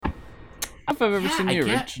if I've ever seen the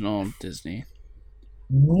original Disney.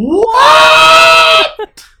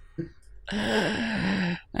 What?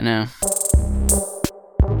 I know.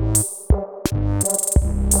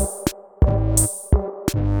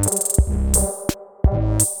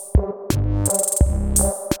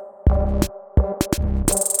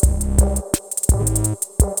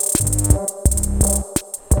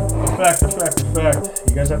 Respect.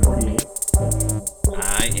 You guys at 48?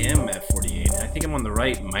 I am at 48. I think I'm on the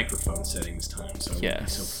right microphone setting this time, so I won't be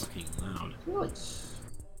so fucking loud. Nice.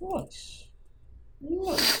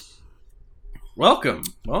 Welcome,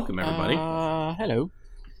 everybody. Hello.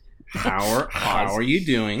 How are you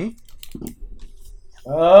doing?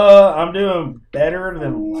 I'm doing better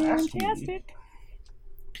than last week.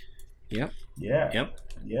 Yep. Yeah.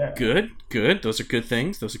 Good. Those are good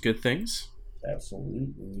things.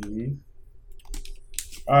 Absolutely.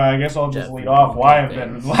 I guess I'll just lead off why I'm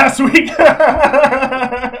better than last week.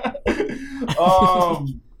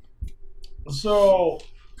 So,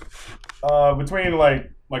 between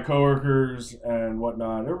like my coworkers and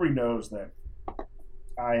whatnot, everybody knows that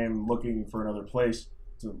I am looking for another place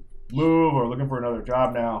to move or looking for another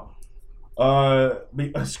job now.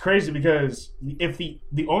 It's crazy because if the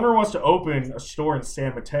owner wants to open a store in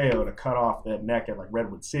San Mateo to cut off that neck at like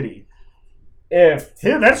Redwood City, if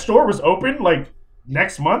that store was open like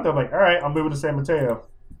next month, I'm like, all right, I'm moving to San Mateo.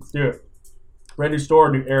 Let's do it. Brand new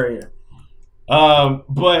store, new area.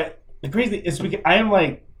 But the crazy thing is I am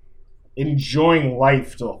like enjoying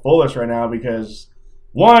life to the fullest right now because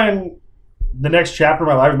one, the next chapter of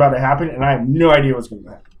my life is about to happen, and I have no idea what's going to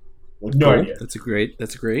happen. Like, no idea. That's great.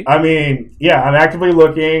 I mean, yeah, I'm actively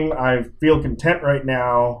looking. I feel content right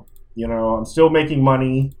now. You know, I'm still making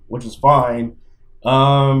money, which is fine.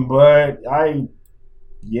 But I'm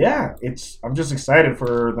just excited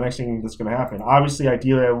for the next thing that's going to happen. Obviously,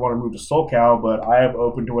 ideally, I want to move to SoCal, but I am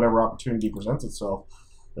open to whatever opportunity presents itself,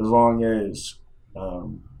 as long as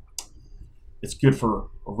it's good for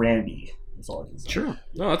Randy. That's all I can say. Sure.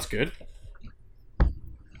 No, that's good.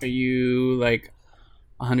 Are you like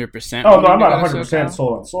 100%? Oh no, I'm not 100%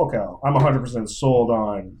 sold on SoCal. I'm 100% sold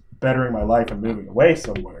on bettering my life and moving away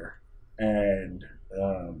somewhere. And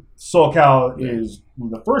SoCal is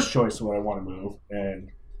the first choice of where I want to move, and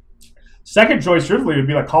second choice, truthfully, would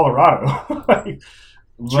be like Colorado. But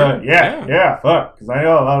fuck, because I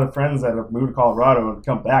know a lot of friends that have moved to Colorado and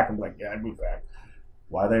come back and be like, yeah, I'd move back.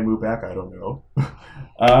 Why they move back, I don't know.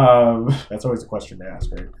 That's always a question to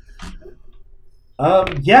ask, right?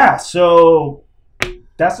 So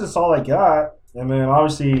that's just all I got, and then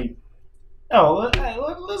obviously,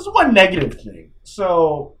 there's one negative thing.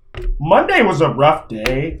 So Monday was a rough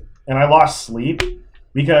day, and I lost sleep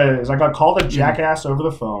because I got called a jackass over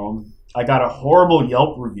the phone. I got a horrible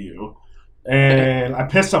Yelp review, and I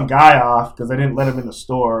pissed some guy off because I didn't let him in the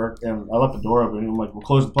store, and I left the door open, and I'm like, we'll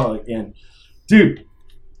close the public. And, dude,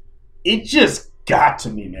 it just got to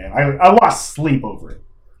me, man. I lost sleep over it.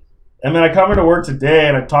 And then I come into work today,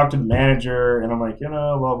 and I talk to the manager, and I'm like,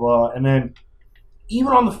 blah, blah. And then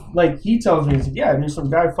even on the, he tells me, he's like, yeah, dude, some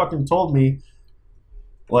guy fucking told me,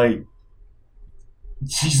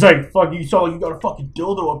 she's like, fuck, you saw you got a fucking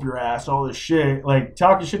dildo up your ass, all this shit. Like,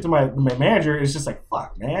 talking shit to my manager is just like,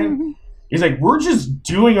 fuck, man. Mm-hmm. He's like, we're just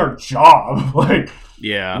doing our job.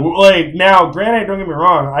 Yeah. Now, granted, don't get me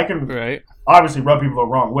wrong, I can obviously rub people the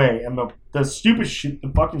wrong way. And the stupid shit, the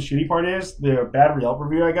fucking shitty part is, the bad Yelp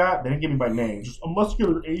review I got, they didn't give me by name. Just a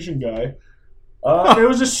muscular Asian guy. It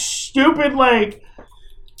was a stupid,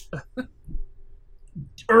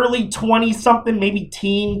 early 20-something, maybe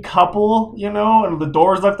teen couple, and the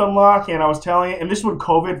doors left unlocked, and I was telling, and this is when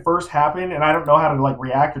COVID first happened, and I don't know how to,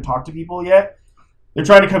 react or talk to people yet. They're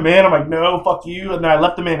trying to come in, I'm like, no, fuck you, and then I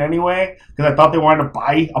left them in anyway, because I thought they wanted to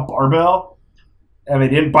buy a barbell, and they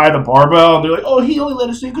didn't buy the barbell, and they're like, oh, he only let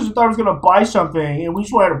us in because we thought he was going to buy something, and we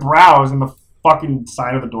just wanted to browse, and the fucking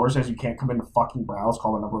sign of the door says you can't come in to fucking browse,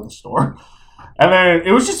 call the number of the store. And then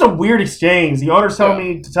it was just a weird exchange. The owner's telling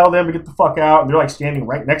me to tell them to get the fuck out, and they're standing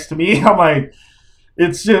right next to me. I'm like,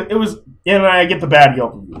 and I get the bad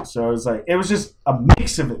Yelp review. So it was just a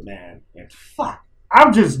mix of it, man. And fuck,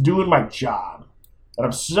 I'm just doing my job. And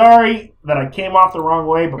I'm sorry that I came off the wrong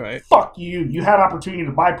way, but fuck you. You had opportunity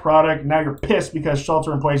to buy product, and now you're pissed because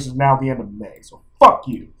shelter in place is now the end of May. So fuck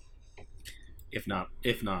you. If not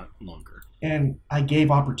longer. And I gave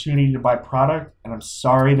opportunity to buy product, and I'm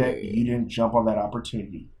sorry that you didn't jump on that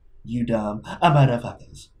opportunity. You dumb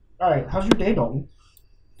motherfuckers. All right, how's your day, Dalton?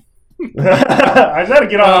 I just had to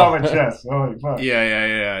get all my chest. Holy fuck.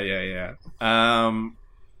 Yeah. I'm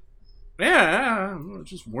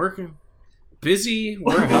just working. Busy.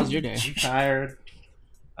 Working. How's your day? Tired.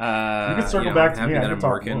 can circle back to I'm me. happy I that can I'm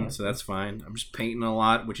talk working, more. so that's fine. I'm just painting a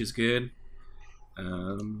lot, which is good.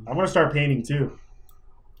 I'm gonna start painting too.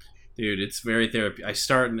 Dude, it's very therapy. I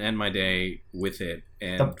start and end my day with it,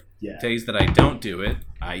 and Yeah. days that I don't do it,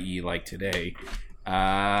 i.e., like today,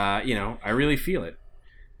 I really feel it.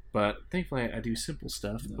 But thankfully, I do simple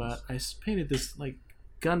stuff. Nice. But I painted this like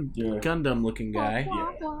Yeah. Gundam-looking guy.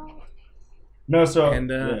 Yeah. No, so And,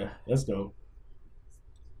 yeah, that's dope.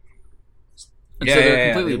 And so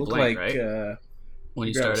they're completely They look blank, like right? When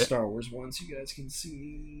you grab start it. Star Wars ones, you guys can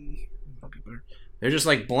see. They're just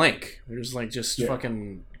like blank. They're just like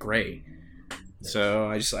fucking gray. So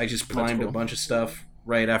I just primed cool. a bunch of stuff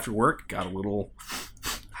right after work. Got a little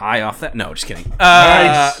high off that. No, just kidding.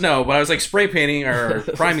 Nice. No, but I was like spray painting or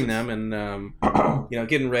priming them and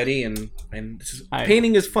getting ready and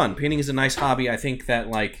painting is fun. Painting is a nice hobby. I think that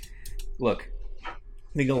look,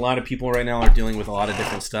 I think a lot of people right now are dealing with a lot of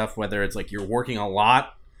different stuff. Whether it's like you're working a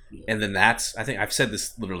lot. And then I think I've said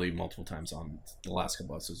this literally multiple times on the last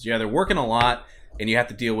couple episodes. You're either working a lot and you have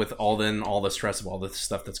to deal with all the stress of all the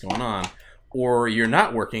stuff that's going on, or you're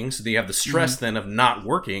not working, so you have the stress then of not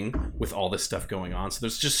working with all this stuff going on. So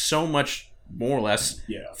there's just so much more or less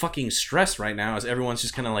fucking stress right now as everyone's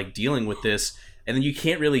just kind of like dealing with this, and then you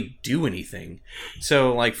can't really do anything.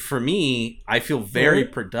 So like for me, I feel very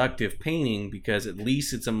productive painting because at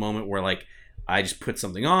least it's a moment where like I just put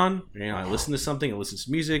something on, I listen to something, I listen to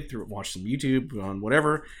some music, watch some YouTube, on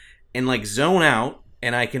whatever, and like zone out,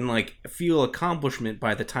 and I can like feel accomplishment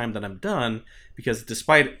by the time that I'm done, because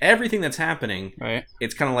despite everything that's happening, Right.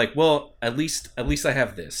 it's kind of like, well, at least I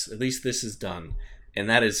have this. At least this is done. And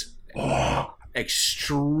that is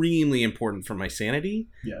extremely important for my sanity.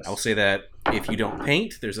 Yes. I'll say that if you don't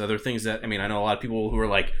paint, there's other things that, I know a lot of people who are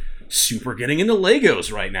like super getting into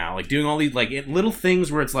Legos right now, like doing all these like little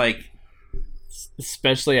things where it's like,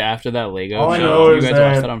 Especially after that Lego All I show. know You is guys that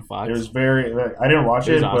watched that on Fox? It was I didn't watch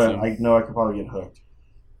It was it, awesome. but I know I could probably get hooked.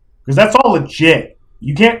 Because that's all legit.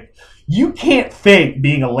 You can't fake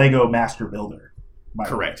being a Lego master builder. by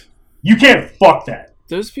the way. correct. You can't fuck that.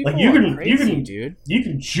 Those people Like, you are can- crazy, you can- dude. You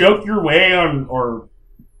can joke your way on or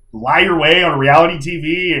lie your way on reality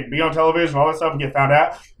TV and be on television and all that stuff and get found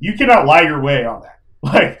out. You cannot lie your way on that.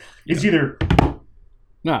 Like, it's either...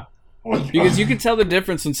 No. Because you can tell the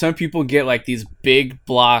difference when some people get like these big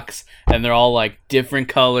blocks and they're all like different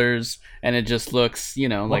colors and it just looks,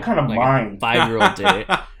 like, kind of like mind? a 5-year-old did it.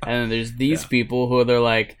 And then there's these people who they're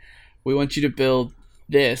like, we want you to build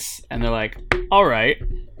this, and they're like, all right,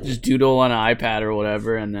 just doodle on an iPad or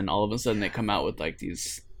whatever, and then all of a sudden they come out with like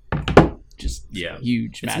these just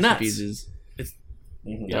huge It's masterpieces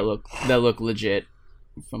Mhm. that look legit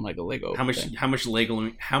from like a Lego. How much thing.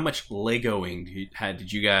 Legoing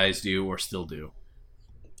did you guys do or still do?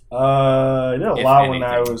 I did a If lot when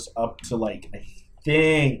I anything. was up to like I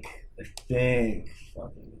think fucking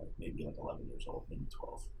like maybe like 11 years old, maybe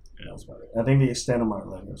 12. That was about it. I think the extent of my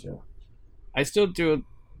Legos, yeah. I still do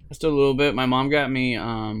a little bit. My mom got me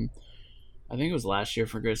I think it was last year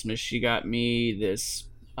for Christmas. She got me this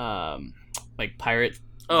like pirate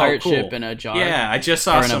Cool. ship in a jar. Yeah, I just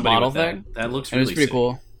Or saw in a somebody bottle with that. thing. That looks And it really was pretty sick.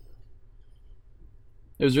 cool.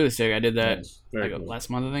 It was really sick. I did that Nice. Very like cool. last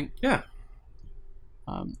month, I think. Yeah.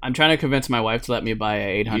 I'm trying to convince my wife to let me buy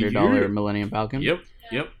a $800 You're- Millennium Falcon Yep.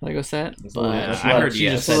 Lego set, That's but that's I a lot- heard she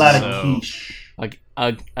yes. just That's a said lot no. of so.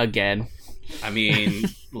 quiche. Again. I mean,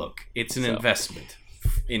 look, it's an So. investment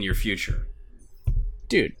in your future.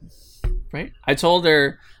 Dude, right? I told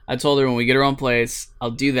her when we get our own place,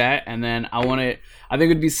 I'll do that, and then I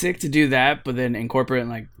think it'd be sick to do that, but then incorporate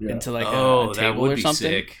into like a that table would or be something,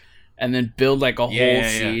 sick. and then build like a Yeah, whole yeah.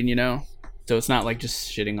 scene, so it's not like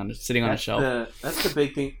just sitting on a shelf. That's the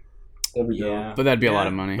big thing. That'd be dope. Yeah. But that'd be a lot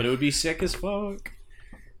of money, But it would be sick as fuck.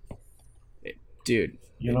 dude.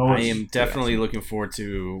 You know I what? am definitely looking forward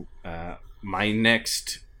to my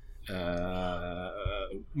next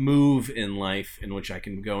move in life in which I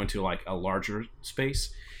can go into like a larger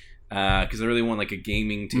space, because I really want like a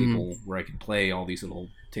gaming table where I can play all these little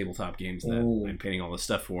tabletop games that Ooh. I'm painting all this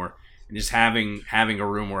stuff for, and just having a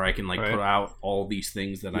room where I can like Right. put out all these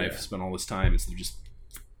things that Yeah. I've spent all this time instead of just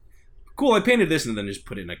cool. I painted this and then just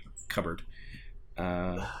put it in a cupboard.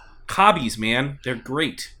 Hobbies, man, they're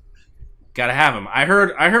great. Gotta have them. I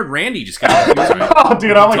heard Randy just got hobbies, right? Oh,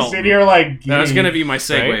 dude, I'm like Dalton. sitting here like. That was gonna be my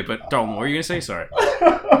segue, Right? but Dalton, what were you gonna say? Sorry.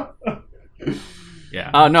 Yeah.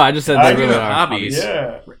 Oh no, I just said I they really do are hobbies.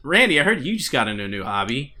 Yeah, Randy, I heard you just got into a new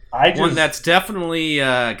hobby. I just One that's definitely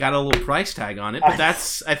got a little price tag on it, but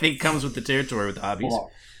that's I think comes with the territory with hobbies.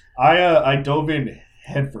 Hold on. I dove in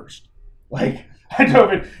headfirst. Like I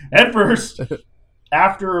dove in headfirst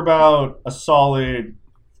after about a solid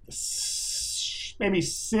maybe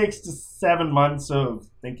 6 to 7 months of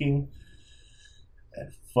thinking.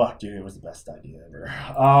 And fuck, dude, it was the best idea ever.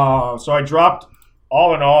 So I dropped,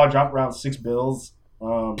 all in all, around $6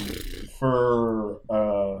 for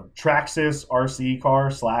Traxxas RC car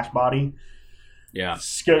 / body. Yeah.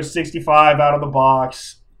 Go 65 out of the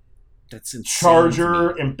box. That's insane.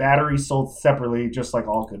 Charger and battery sold separately, just like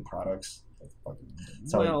all good products.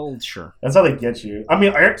 Sure. That's how they get you. I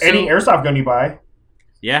mean, any airsoft gun you buy.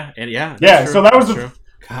 Yeah, and yeah. Yeah, so that was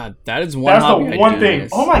God, that is one. That's the one thing.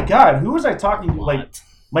 Oh my God, who was I talking to? Like,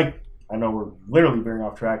 I know we're literally veering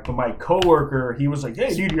off track, but my coworker, he was like,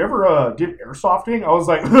 "Hey, dude, you ever did airsofting?" I was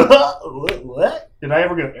like, "What? Did I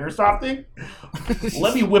ever get airsofting?"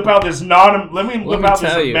 Let me whip out this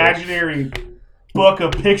imaginary book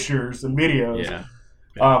of pictures and videos. Yeah.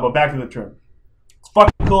 But back to the trim. It's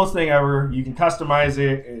fucking the coolest thing ever. You can customize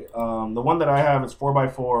it. The one that I have is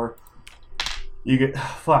 4x4. You get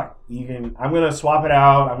I'm gonna swap it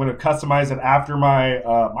out. I'm gonna customize it after my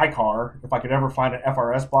my car. If I could ever find an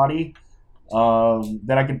FRS body,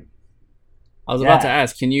 that I could. I was about to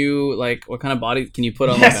ask, can you what kind of body can you put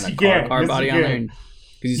on a car body on there?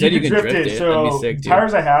 Because you said you can drift it. So that'd be sick, the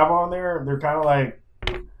tires I have on there, they're kind of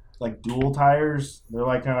like dual tires. They're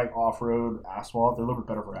kind of like off-road asphalt. They're a little bit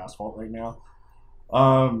better for asphalt right now.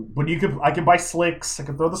 But I can buy slicks. I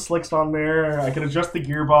can throw the slicks on there. I can adjust the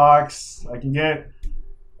gearbox. I can get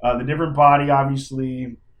the different body,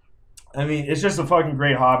 obviously. I mean, it's just a fucking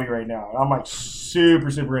great hobby right now. I'm like super,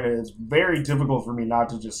 super in it. It's very difficult for me not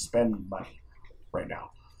to just spend money right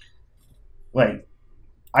now. Like,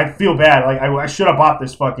 I feel bad. Like, I should have bought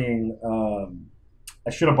this fucking.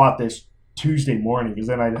 I should have bought this Tuesday morning, because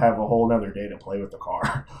then I'd have a whole other day to play with the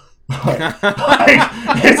car.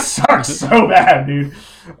 It sucks so bad, dude.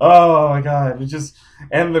 Oh my God.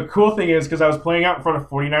 And the cool thing is, because I was playing out in front of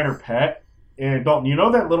 49er Pet, and Dalton, you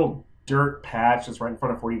know that little dirt patch that's right in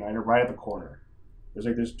front of 49er, right at the corner? There's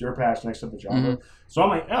this dirt patch next to the Java. Mm-hmm. So I'm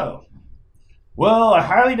like, oh, well, I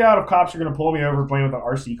highly doubt if cops are going to pull me over playing with an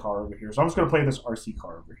RC car over here. So I'm just going to play this RC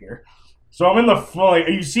car over here. So I'm in the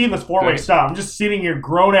you see this four-way stop. I'm just sitting here,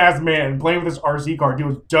 grown-ass man, playing with this RC car,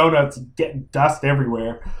 doing donuts, and getting dust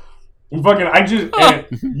everywhere. And and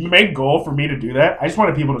the main goal for me to do that, I just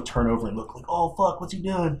wanted people to turn over and look like, oh, fuck, what's he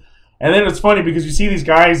doing? And then it's funny because you see these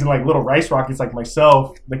guys in little rice rockets like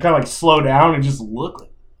myself, they kind of slow down and just look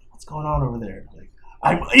like, what's going on over there?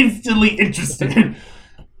 I'm instantly interested.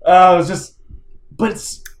 All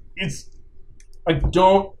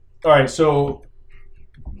right, so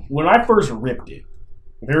when I first ripped it,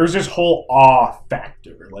 there was this whole awe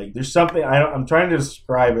factor. There's something, I'm trying to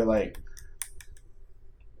describe it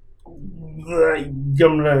I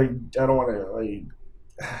don't want to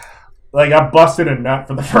I busted a nut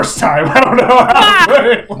for the first time. I don't know how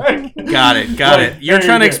to put it. Got it. You're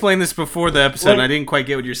trying to explain this before the episode, and I didn't quite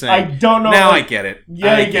get what you're saying. I don't know. Now I get it.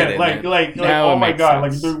 Yeah, I get it. Oh my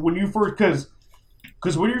God. When you first, because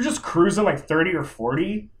when you're just cruising 30 or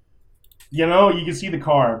 40, you can see the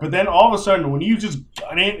car. But then all of a sudden, when you just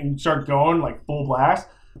gun it and start going full blast,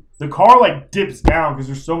 the car dips down because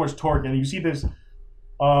there's so much torque, and you see this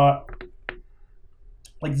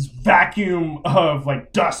this vacuum of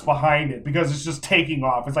dust behind it because it's just taking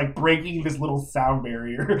off. It's breaking this little sound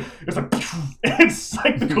barrier. It's it's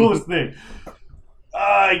the coolest thing.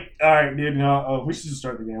 All right, dude. No, we should just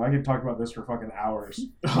start the game. I could talk about this for fucking hours.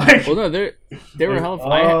 Well, no, they were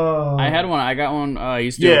helpful. I had one. I got one. I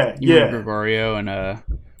used to remember Gregorio and our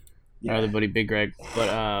other buddy Big Greg.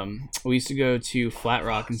 But we used to go to Flat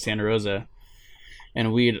Rock in Santa Rosa.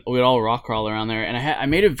 And we'd all rock crawl around there, and I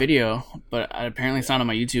made a video, but apparently it's not on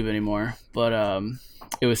my YouTube anymore. But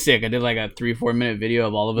it was sick. I did a 3-4 minute video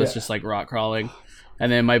of all of us just rock crawling, and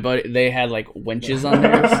then my buddy, they had winches on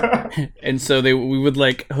theirs, and so we would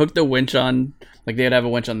hook the winch on, they'd have a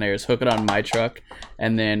winch on theirs, hook it on my truck,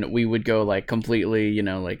 and then we would go completely at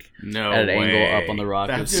an angle up on the rock.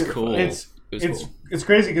 That's cool. It's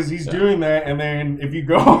crazy because he's doing that, and then if you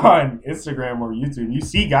go on Instagram or YouTube, you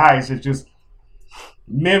see guys that just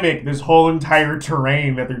mimic this whole entire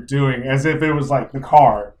terrain that they're doing as if it was the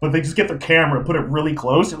car, but they just get their camera, put it really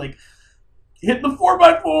close, and hit the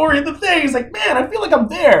 4x4, hit the thing. It's man, I feel like I'm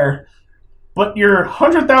there. But your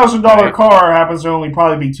 $100,000 car happens to only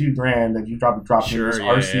probably be $2,000 that you dropped in this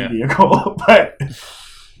RC vehicle. But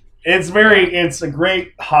it's a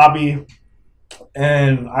great hobby,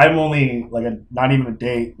 and I'm only not even a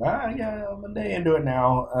day. I'm a day into it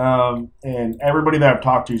now. And everybody that I've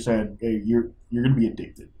talked to said, hey, you're gonna be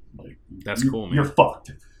addicted. That's cool, man. You're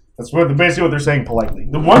fucked. That's basically what they're saying politely.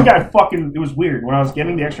 The one guy it was weird when I was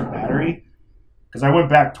getting the extra battery, because I went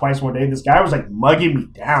back twice one day. This guy was mugging me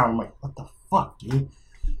down. I'm like, what the fuck, dude?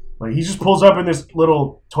 Like, he just pulls up in this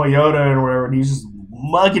little Toyota or whatever, and he's just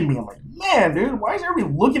mugging me. I'm like, man, dude, why is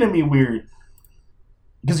everybody looking at me weird?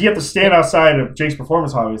 Because you have to stand outside of Jake's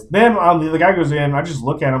Performance Hobbies. Then the guy goes in, I just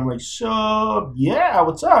look at him like, so, yeah,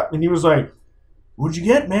 what's up? And he was like, what'd you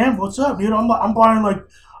get, man? What's up, dude? I'm buying the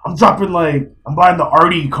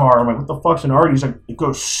Artie car. I'm like, what the fuck's an Artie? He's like, it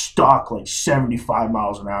goes stock like 75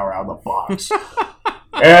 miles an hour out of the box.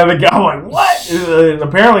 And the guy, I'm like, what?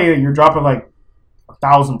 Apparently, you're dropping like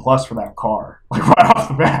 $1,000+ for that car, like right off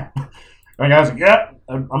the bat. And the guy's like, yeah,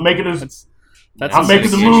 I'm making this. I'm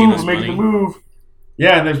making the move. I'm making the move.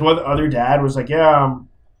 Yeah, and there's one other dad was like, yeah.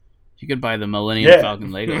 You could buy the Millennium Falcon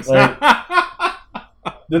Legos. Like,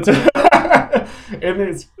 and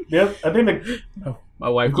it's, yeah, I think my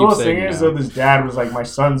wife the coolest thing is that this dad was like, my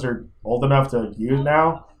sons are old enough to use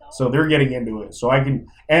now, so they're getting into it. So I can,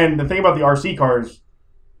 and the thing about the RC cars,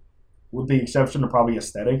 with the exception of probably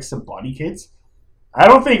aesthetics and body kits, I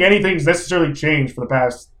don't think anything's necessarily changed for the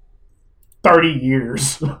past 30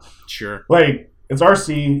 years. Sure. Like, it's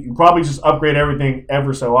RC. You probably just upgrade everything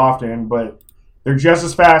ever so often, but they're just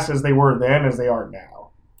as fast as they were then as they are now.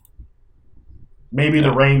 Maybe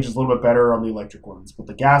the range is a little bit better on the electric ones, but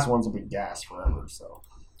the gas ones have been gas forever. So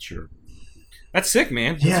sure. That's sick,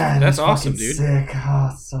 man. That's awesome, dude. Sick. Oh,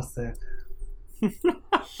 it's so sick.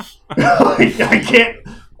 Like, I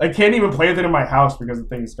can't even play with it in my house because the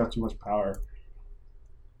thing's got too much power.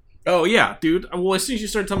 Oh, yeah, dude. Well, as soon as you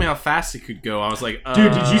started telling me how fast it could go, I was like,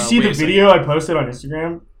 dude, did you see the video I posted on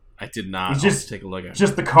Instagram? I did not. It's just, take a look at it.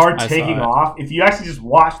 Just the car taking off. If you actually just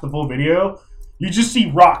watch the full video, you just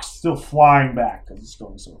see rocks still flying back because it's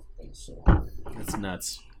going so fast. So. That's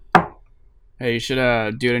nuts. Hey, you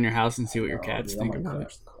should do it in your house and see what your cats think about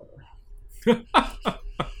it.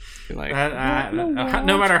 Like,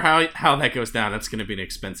 no matter how that goes down, that's going to be an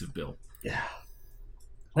expensive bill. Yeah.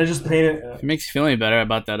 I just painted. It makes you feel any better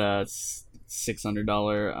about that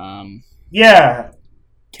 $600 yeah.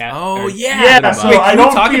 Cat. Oh yeah. So I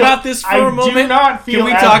don't talk about this for a moment. I do not feel. Can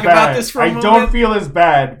we talk about this for a moment? I don't feel as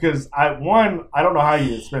bad because I don't know how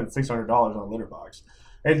you spent $600 on a litter box,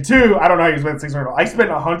 and two, I don't know how you spent $600. I spent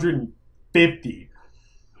 $150.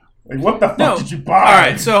 Like, what the fuck did you buy? All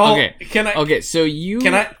right, so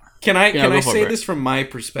can I say this from my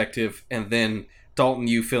perspective, and then Dalton,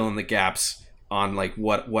 you fill in the gaps on like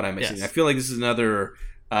what I'm missing. Yes. I feel like this is another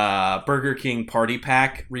Burger King party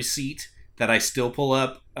pack receipt that I still pull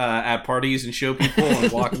up at parties and show people and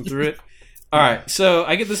walk them through it. All right, so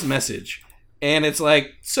I get this message, and it's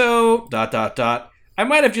like, so ... I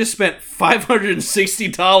might have just spent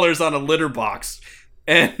 $560 on a litter box.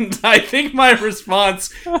 And I think my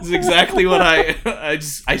response is exactly what I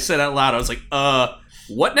said out loud. I was like,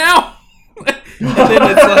 what now? And then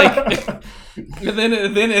it's like, and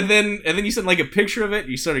then you sent like a picture of it.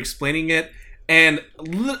 You started explaining it, and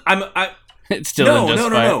it's still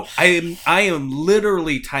no. I am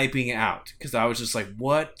literally typing out because I was just like,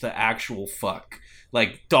 what the actual fuck?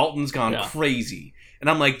 Like, Dalton's gone crazy, and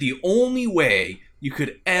I'm like, the only way you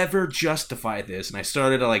could ever justify this, and I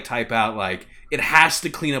started to like type out like, it has to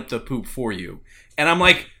clean up the poop for you, and I'm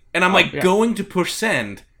like going to push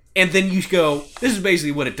send. And then you go, this is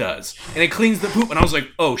basically what it does. And it cleans the poop. And I was like,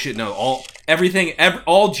 oh shit, no. All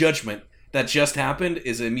judgment that just happened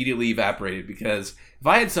is immediately evaporated. Because if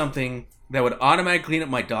I had something that would automatically clean up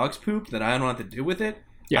my dog's poop that I don't have to do with it,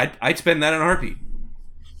 I'd spend that in a heartbeat.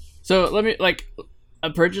 So let me, like, a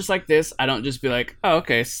purchase like this, I don't just be like, oh,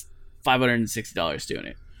 okay, $560 doing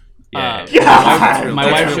it. My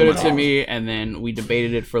wife showed it to me, and then we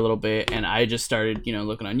debated it for a little bit, and I just started,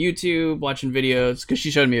 looking on YouTube, watching videos, because she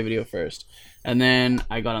showed me a video first, and then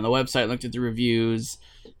I got on the website, looked at the reviews,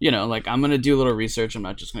 like, I'm gonna do a little research. I'm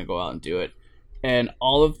not just gonna go out and do it. And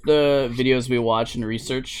all of the videos we watch and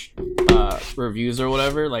research, reviews or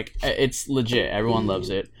whatever, like, it's legit. Everyone loves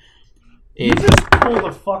it. You just pulled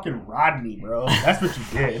a fucking Rodney, bro. That's what you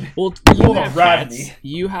did. Well, you have Rodney.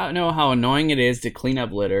 You know how annoying it is to clean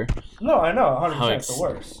up litter. No, I know. 100% it's the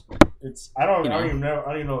worst. I don't even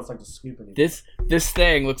know it's like to scoop anything. This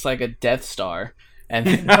thing looks like a Death Star, and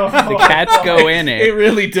the cats go in it. It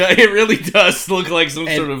really does. It really does look like some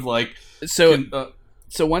sort of like. So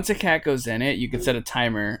once a cat goes in it, you can set a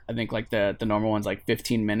timer. I think like the normal one's like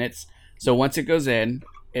 15 minutes. So once it goes in,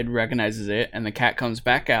 it recognizes it, and the cat comes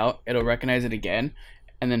back out, it'll recognize it again,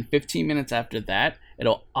 and then 15 minutes after that,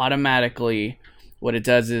 it'll automatically, what it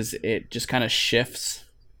does is it just kind of shifts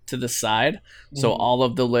to the side, so all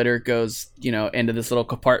of the litter goes, into this little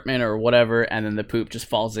compartment or whatever, and then the poop just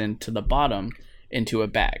falls into the bottom, into a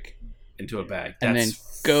bag. And then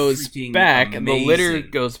goes back, and the litter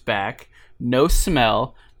goes back, no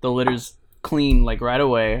smell, the litter's clean, like, right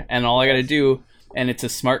away, and all I gotta do and it's a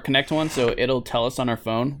smart connect one, so it'll tell us on our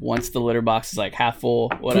phone once the litter box is like half full,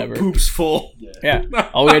 whatever. Poop's full. Yeah.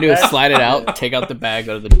 All we gotta do is slide it out, take out the bag,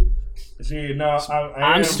 go to the. See, no,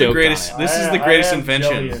 I'm stoked the greatest. on it. This is the greatest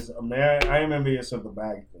invention. I am envious of the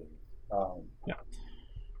bag thing.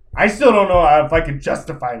 I still don't know if I can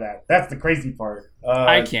justify that. That's the crazy part.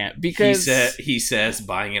 I can't because he says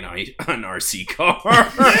buying an RC car.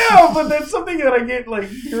 Yeah, but that's something that I get like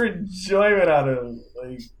pure enjoyment out of.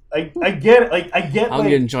 Like I get it. Like I get. I'll like,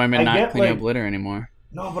 get enjoyment I not get, cleaning like, up litter anymore.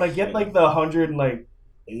 No, but I get like the $180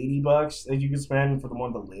 that you can spend for the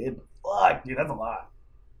one with the lid. Fuck, dude, that's a lot.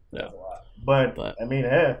 Yeah. That's a lot. But I mean,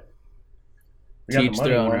 hey, we got Teach the money,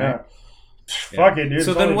 their own, why right? not? Fuck it, dude.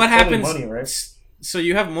 So It's then only- what it's only happens? money, right? So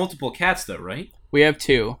you have multiple cats, though, right? We have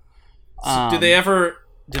 2. So do they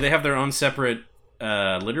have their own separate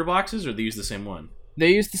litter boxes, or they use the same one?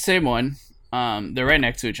 They use the same one. They're right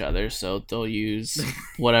next to each other, so they'll use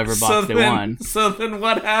whatever box they want. So then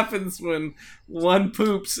what happens when one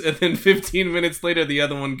poops and then 15 minutes later the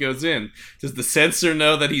other one goes in? Does the sensor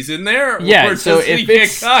know that he's in there? Yeah, or so does he if get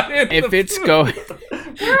it's caught in if the it's poop? go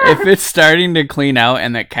if it's starting to clean out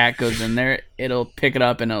and that cat goes in there, it'll pick it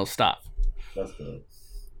up and it'll stop. That's good.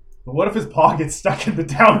 But what if his paw gets stuck in the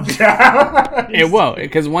down shaft? It won't,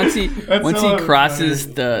 because once he so crosses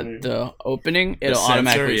funny. the opening, The it'll sensor,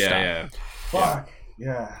 automatically stop. yeah. Fuck.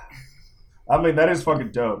 Yeah. I mean, that is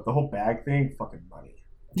fucking dope. The whole bag thing, fucking money.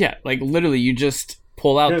 Yeah, like literally, you just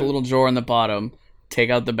pull out the Dude. little drawer on the bottom, take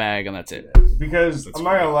out the bag, and that's it. Because I'm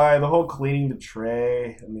not gonna lie, the whole cleaning the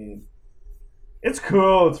tray, I mean, it's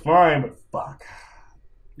cool, it's fine, but fuck.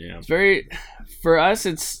 Yeah. It's very, for us,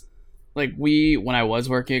 it's like when I was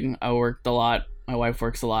working, I worked a lot. My wife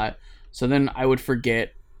works a lot. So then I would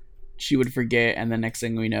forget, she would forget, and the next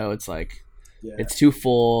thing we know, it's like, Yeah. it's too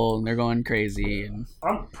full, and they're going crazy. And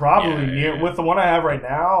I'm probably Yeah. with the one I have right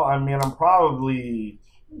now. I mean, I'm probably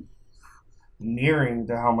nearing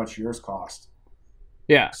to how much yours cost.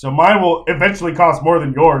 yeah, So mine will eventually cost more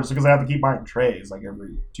than yours because I have to keep buying trays like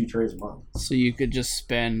every 2 trays a month. so you could just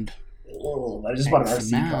spend. Oh, I just bought an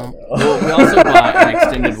RC car amount. though. Well, we also bought an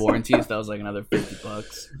extended warranty, so that was like another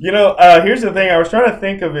 $50. You know, here's the thing. I was trying to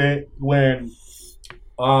think of it when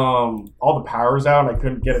all the power's out and I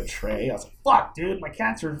couldn't get a tray. I was like, fuck, dude, my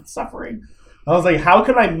cats are suffering. I was like, how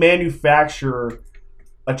can I manufacture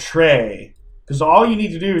a tray? Because all you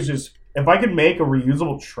need to do is just, if I could make a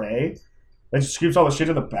reusable tray that just scoops all the shit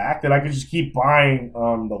in the back, then I could just keep buying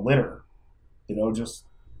the litter. You know, just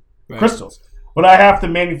Right. crystals. But I have to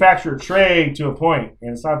manufacture a tray to a point,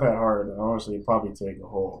 and it's not that hard. Honestly, it'd probably take a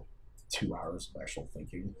whole 2 hours of actual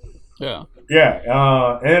thinking. Yeah.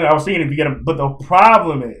 Yeah, and I was thinking if you get a, but the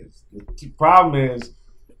problem is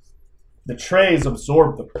the trays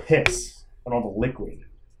absorb the piss and all the liquid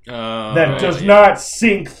that does not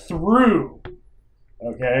sink through.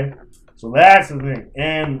 Okay, so that's the thing,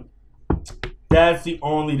 and that's the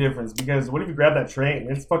only difference. Because what if you grab that tray and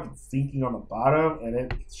it's fucking sinking on the bottom and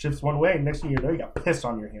it shifts one way, and next thing you know, you got piss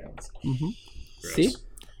on your hands. Mm-hmm. Gross. See,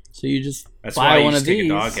 so you just That's buy why you one just of take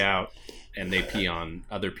these. a dog out and they pee on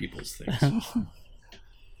other people's things.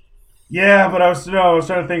 Yeah, but I was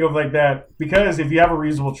trying to think of like that because if you have a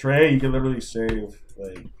reusable tray, you can literally save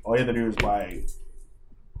like all you have to do is buy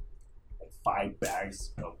like 5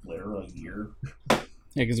 bags of litter a year.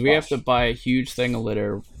 Yeah, because we have to buy a huge thing of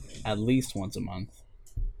litter at least once a month.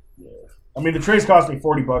 Yeah, I mean the trays cost me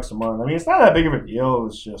 $40 a month. I mean it's not that big of a deal.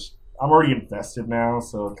 It's just I'm already invested now,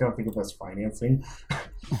 so I kind of think of it as financing.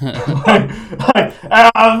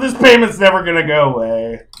 This payment's never gonna go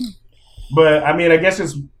away. But I mean, I guess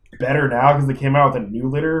it's better now because they came out with a new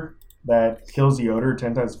litter that kills the odor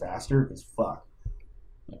 10 times faster. Because fuck.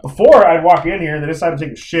 Before I'd walk in here, they decide to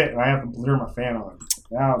take a shit, and I have to turn my fan on.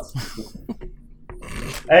 Now it's different.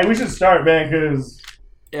 Hey, we should start, man, because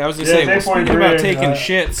Yeah, I was gonna say, it's well, speaking 8:43, about taking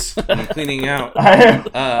shits and cleaning out.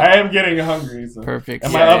 I am getting hungry. So. Perfect.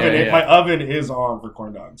 And Yeah, my oven is on for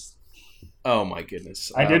corn dogs. Oh my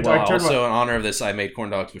goodness! I turned also, in honor of this, I made corn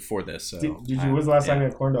dogs before this. So Did you? When was the last time you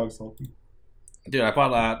had corn dogs? Dude, I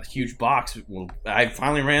bought a huge box. Well, I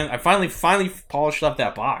finally polished up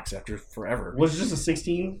that box after forever. Was it just a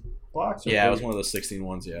 16 box? Yeah, it was one of those 16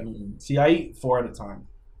 ones. Yeah. See, I eat 4 at a time.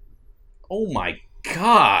 Oh my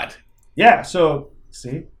god! Yeah. So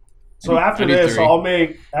see. So after I need this, 3. I'll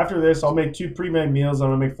make 2 pre-made meals. I'm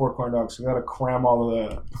gonna make 4 corn dogs. So I gotta cram all of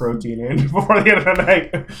the protein in before the end of the night.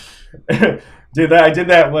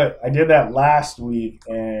 I did that last week,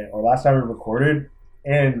 or last time we recorded,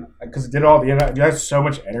 and because I did all the I had so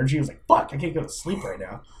much energy. I was like, fuck, I can't go to sleep right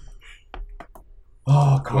now.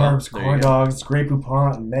 Oh, carbs, Well, there corn you go. dogs, Grey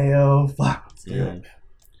Poupon, mayo. Fuck. Yeah.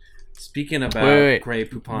 Speaking about Wait. Grey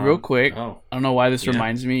Poupon. Real quick, Oh, I don't know why this Yeah.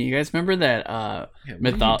 reminds me. You guys remember that yeah,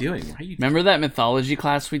 what are you doing? Why are you remember that mythology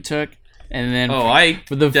class we took? And then I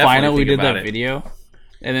for the definitely final we think did about that it. video.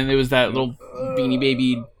 And then there was that little Beanie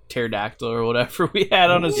Baby pterodactyl or whatever we had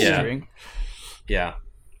on a Yeah. string. Yeah.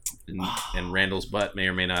 And Randall's butt may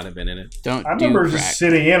or may not have been in it. Don't I do remember crack. just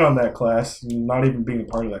sitting in on that class and not even being a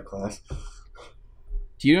part of that class.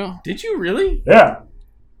 Do you know? Did you really? Yeah.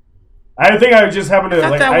 I think I just happened to I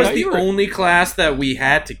thought like. that was I, the only class that we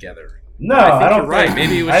had together. no, I think I don't you're right. think.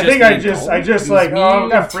 Maybe it was I just think I me. just It was like, me oh,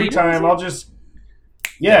 I've got and free Freedom, time. was I'll just.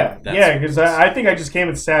 Yeah, that's- because I think I just came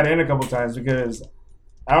and sat in a couple times because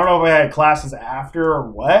I don't know if I had classes after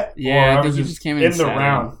or what. Yeah, or I I think was you just just came in in and the sat in.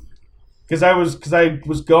 round. Because I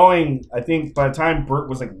was going. I think by the time Bert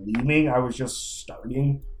was like leaving, I was just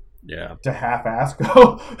starting Yeah. to half-ass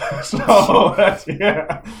go. So that's,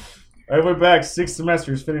 yeah, I went back 6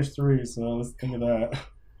 semesters, finished 3. So let's think of that.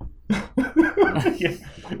 Yeah.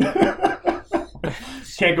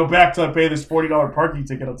 Can't go back till I pay this $40 parking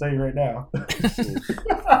ticket. I'll tell you right now.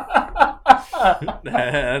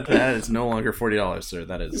 That is no longer $40, sir.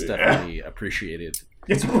 That is definitely appreciated.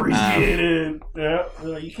 It's appreciated. Yeah, they're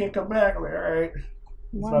like, you can't come back. I'm like, all right.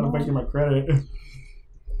 It's not affecting my credit.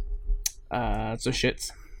 So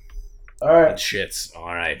shits. All right. That shits.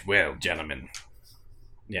 All right. Well, gentlemen.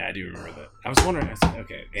 Yeah, I do remember that. I was wondering. I said,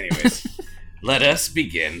 okay. Anyways, let us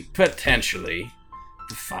begin potentially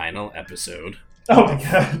the final episode. Oh my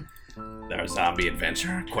god. Our zombie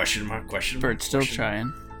adventure? Question mark? Question mark? Bert's still question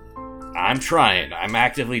mark. trying. I'm trying. I'm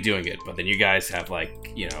actively doing it. But then you guys have,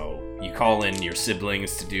 like, you know, you call in your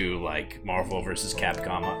siblings to do, like, Marvel vs.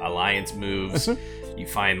 Capcom Alliance moves. You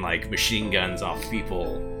find, like, machine guns off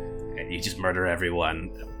people. And you just murder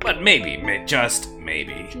everyone. But maybe, just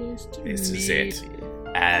maybe, this is it.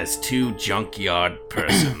 As 2 junkyard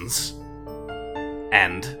persons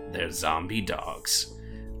and their zombie dogs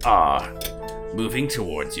are moving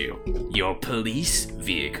towards you. Your police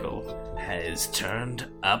vehicle has turned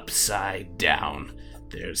upside down.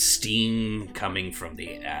 There's steam coming from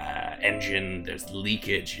the engine. There's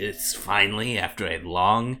leakage. It's finally, after a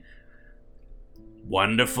long,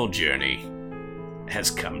 wonderful journey, has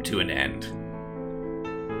come to an end.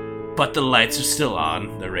 But the lights are still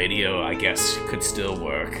on. The radio, I guess, could still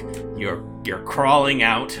work. You're crawling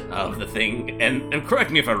out of the thing, and correct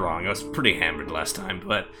me if I'm wrong. I was pretty hammered last time,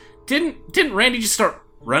 but didn't Randy just start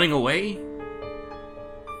running away?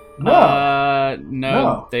 No.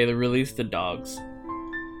 No. They released the dogs.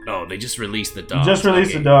 Oh, they just released the dogs. Just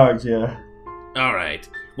released Okay. the dogs, yeah. All right.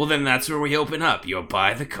 Well, then that's where we open up. You're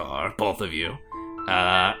by the car, both of you,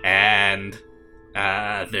 and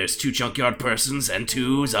there's 2 junkyard persons and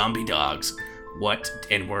 2 zombie dogs.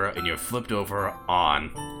 And you're flipped over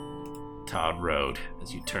on Todd Road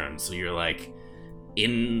as you turn. So you're like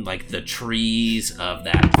in like the trees of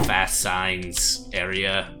that fast signs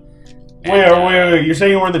area. Wait. You're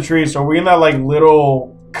saying we're in the trees, so are we in that like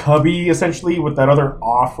little cubby essentially with that other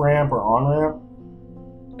off ramp or on ramp?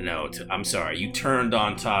 No, I'm sorry. You turned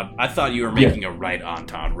on Todd. I thought you were making a right on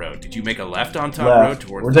Todd Road. Did you make a left on Todd Road Left.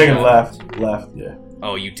 towards? We're the taking left? left, yeah.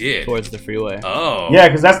 Oh, you did. Towards the freeway. Oh. Yeah,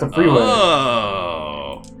 because that's the freeway.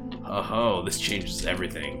 Oh, this changes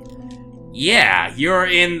everything. Yeah, you're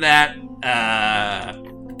in that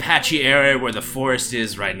patchy area where the forest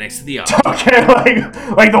is right next to the office. Okay,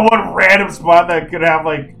 like the one random spot that could have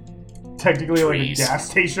like technically like a Trees. gas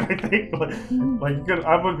station, I think. Like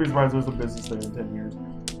I wouldn't be surprised if there's a business there in 10 years.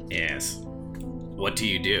 Yes. What do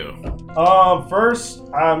you do? First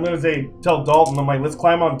I'm gonna tell Dalton, I'm like, let's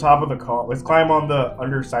climb on top of the car. Let's climb on the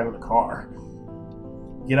underside of the car.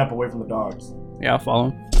 Get up away from the dogs. Yeah, I'll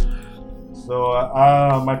follow him. So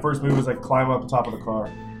my first move is I climb up top of the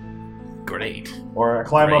car. Great. Or I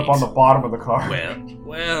climb up Great. on the bottom of the car.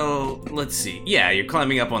 Well, let's see. Yeah, you're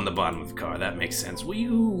climbing up on the bottom of the car. That makes sense. Will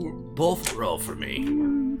you both roll for me?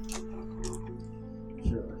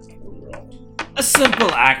 Sure. A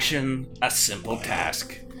simple action, a simple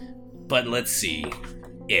task. But let's see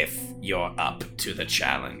if you're up to the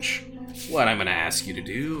challenge. What I'm going to ask you to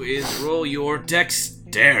do is roll your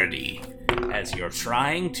dexterity as you're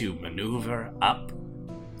trying to maneuver up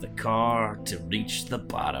the car to reach the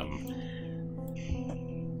bottom.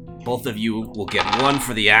 Both of you will get 1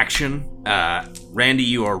 for the action. Randy,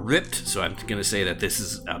 you are ripped, so I'm going to say that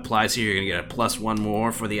this applies here. You're going to get a +1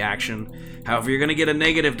 more for the action. However, you're going to get a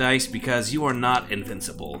negative dice because you are not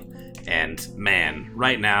invincible. And man,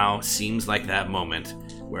 right now seems like that moment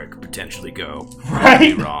where it could potentially go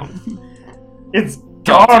Right? wrong. It's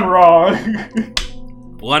gone wrong.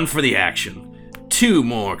 1 for the action. 2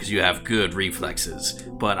 more because you have good reflexes.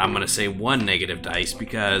 But I'm going to say 1 negative dice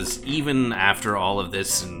because even after all of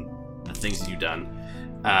this and things that you've done.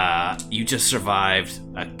 You just survived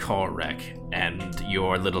a car wreck, and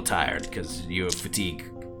you're a little tired because you have fatigue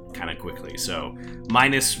kind of quickly. So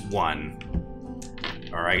 -1,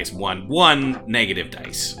 or I guess one negative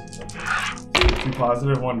dice. 2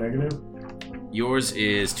 positive, 1 negative. Yours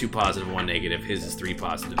is 2 positive, 1 negative. His is 3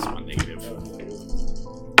 positives, 1 negative.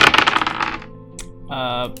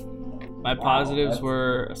 My positives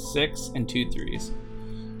were a 6 and 2 3s.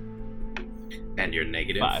 And your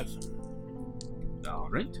negative? 5. All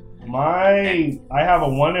right. I have a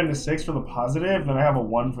 1 and a 6 for the positive, and I have a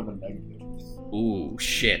 1 for the negative. Ooh,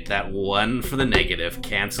 shit. That 1 for the negative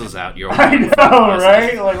cancels out your 1 I for know, the positive,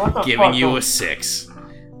 right? Like, what the giving fuck? you a 6.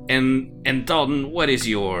 And Dalton, what is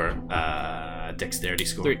your dexterity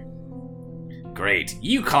score? 3. Great.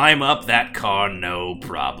 You climb up that car, no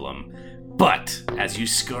problem. But as you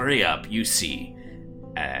scurry up, you see,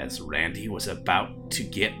 as Randy was about to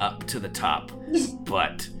get up to the top,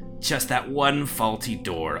 but just that one faulty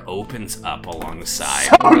door opens up along the side.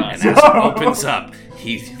 And as it opens up,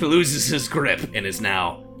 he loses his grip and is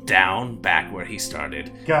now down back where he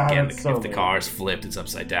started. God, Again, that's so if the weird. car's flipped, it's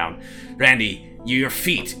upside down. Randy, your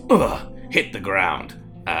feet hit the ground.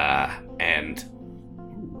 And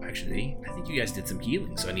actually, I think you guys did some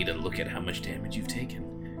healing, so I need to look at how much damage you've taken.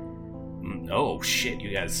 Oh shit,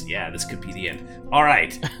 you guys, yeah, this could be the end.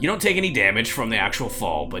 Alright, you don't take any damage from the actual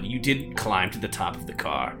fall, but you did climb to the top of the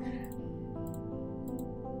car.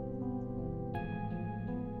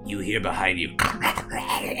 You hear behind you.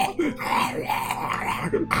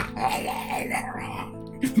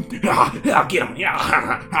 I'll get him.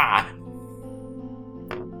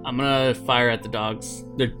 I'm gonna fire at the dogs.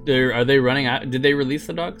 Are they running out? Did they release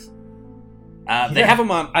the dogs? They have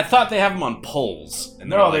them on. I thought they have them on poles. And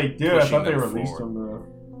No, they're, they like, did. I pushing thought they them released forward. them, bro.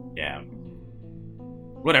 Yeah.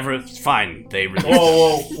 Whatever, it's fine. They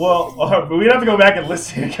released. Well, but we'd have to go back and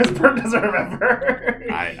listen because Bert doesn't remember.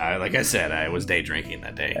 I like I said, I was day drinking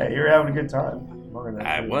that day. Hey, you were having a good time.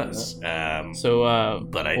 I was. So,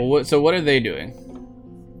 But I. what are they doing?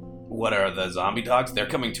 What are the zombie dogs? They're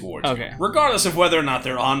coming towards you. Okay. Regardless of whether or not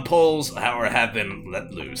they're on poles or have been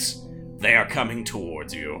let loose, they are coming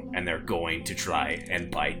towards you, and they're going to try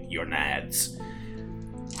and bite your nads.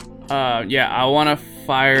 Yeah, I want to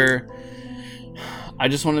fire. I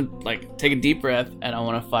just want to take a deep breath, and I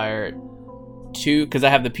want to fire 2 because I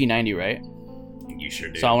have the P90, right? You sure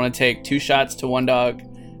do. So I want to take 2 shots to one dog,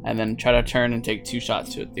 and then try to turn and take 2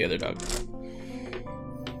 shots to the other dog.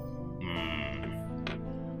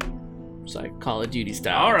 It's like Call of Duty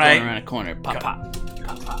style. All right. Going around a corner, pop, pop,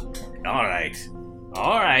 pop, pop. All right.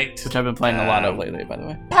 Which I've been playing a lot of lately, by the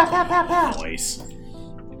way. Nice.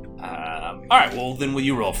 All right. Well, then will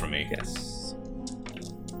you roll for me? Yes.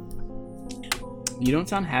 You don't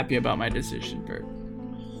sound happy about my decision, Bert.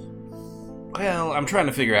 Well, I'm trying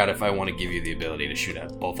to figure out if I want to give you the ability to shoot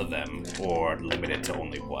at both of them or limit it to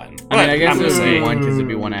only one. I mean, I guess I'm it gonna would be say one because it'd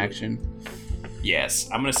be one action. yes.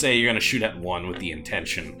 I'm gonna say you're gonna shoot at one with the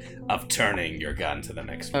intention of turning your gun to the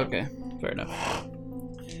next one. Okay, fair enough.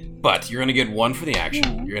 But you're gonna get 1 for the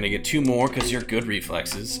action. You're gonna get 2 more because you're good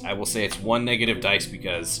reflexes. I will say it's 1 negative dice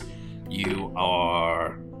because you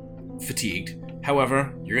are fatigued.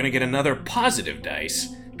 However, you're gonna get another positive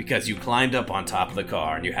dice because you climbed up on top of the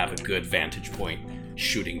car and you have a good vantage point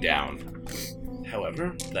shooting down.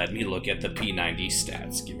 However, let me look at the P90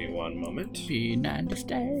 stats. Give me one moment. P90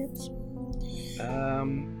 stats.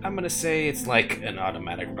 I'm gonna say it's like an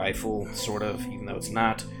automatic rifle, sort of, even though it's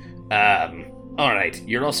not. Alright,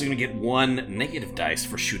 you're also gonna get 1 negative dice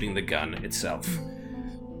for shooting the gun itself.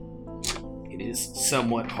 It is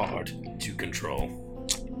somewhat hard to control.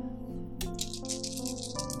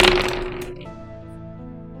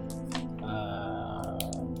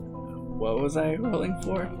 What was I rolling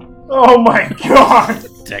for? Oh my god!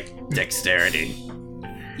 Dexterity.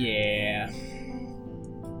 Yeah.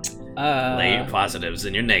 Lay your positives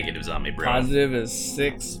and your negatives on me, bro. Positive is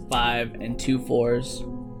 6, 5, and 2 4s.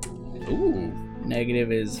 Ooh.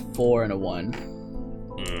 Negative is 4 and a 1.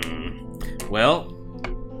 Well,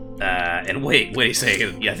 and wait a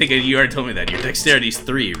second. I think you already told me that. Your dexterity's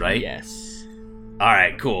 3, right? Yes.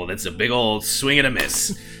 Alright, cool. That's a big old swing and a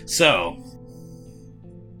miss. So,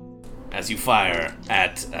 as you fire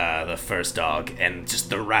at the first dog, and just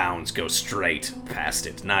the rounds go straight past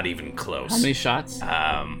it, not even close. How many shots?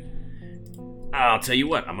 I'll tell you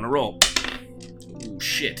what, I'm gonna roll. Ooh,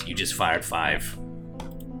 shit, you just fired 5.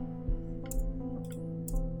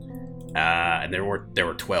 And there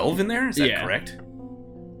were 12 in there? Is that correct?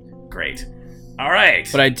 Great. Alright.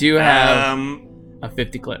 But I do have a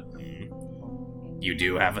 50 clip. You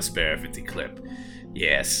do have a spare 50 clip.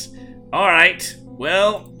 Yes. Alright.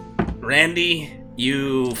 Well, Randy,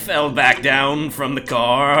 You fell back down from the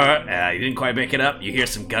car. You didn't quite make it up. You hear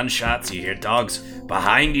some gunshots. You hear dogs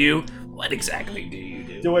behind you. What exactly do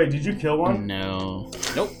you do? Wait, did you kill one? No.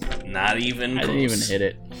 Nope. Not even close. I didn't even hit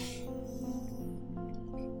it.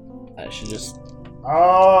 I should just...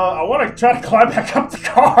 I want to try to climb back up the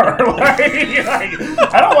car. like,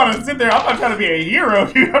 I don't want to sit there. I'm not trying to be a hero,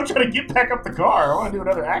 dude. I'm trying to get back up the car. I want to do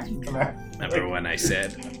another action for that. Remember when I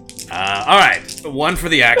said... Alright, 1 for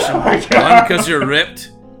the action. Oh my 1 God. because you're ripped.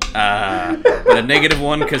 But a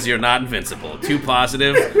 -1 because you're not invincible. 2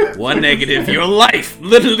 positive, 1 negative. Your life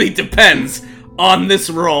literally depends on this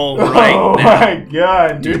roll right oh now. my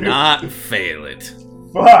god, Do dude. not fail it.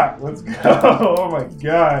 Fuck, let's go. Oh my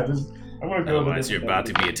god. I'm gonna go. Otherwise, you're about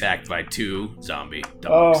to be attacked by 2 zombie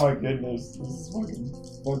Oh dogs. my goodness. This is fucking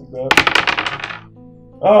fucked up.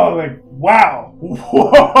 Oh, like, wow.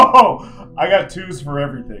 Whoa. I got 2s for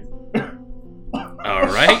everything.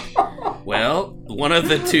 Alright. Well, one of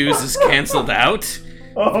the 2s is canceled out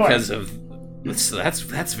Oh my because of... So that's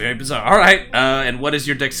very bizarre. Alright, and what is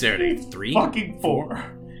your dexterity? 3? fucking 4.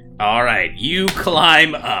 Alright, you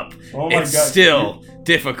climb up. Oh my It's god. still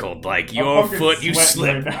difficult. Like, I'm your fucking foot, you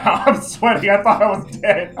sweating slip. Right now. I'm sweating. I thought I was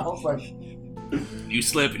dead. I was like, You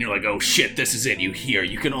slip, and you're like, oh shit, this is it. You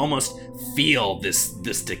can almost feel this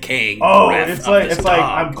decaying oh, breath it's of like this it's like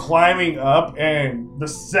dog. I'm climbing up, and the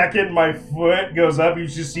second my foot goes up, you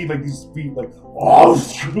just see like these feet, like oh,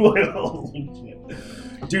 holy shit.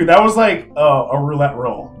 Dude, that was like a roulette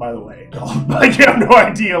roll, by the way. Like you have no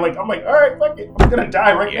idea. Like I'm like, all right, fuck it, I'm gonna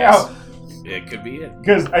die right Yes. now. It could be it.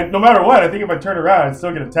 Because no matter what, I think if I turn around, I'd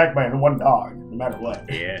still get attacked by one dog, no matter what.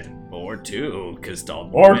 Yeah, or 2, because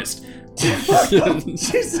Dalton Or- missed.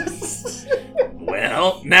 Jesus.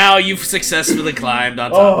 Well, now you've successfully climbed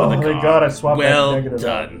on top Oh of the car. my god, I swapped Well that negative.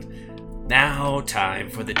 done. Now, time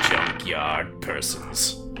for the junkyard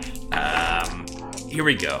persons. Here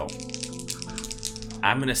we go.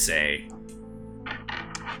 I'm gonna say...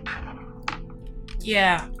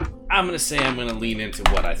 Yeah, I'm gonna lean into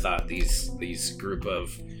what I thought these group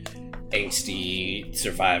of angsty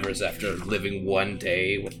survivors after living one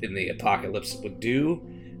day within the apocalypse would do.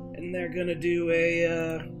 And they're gonna do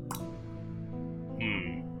a,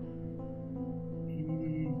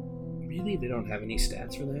 Really? They don't have any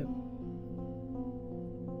stats for that?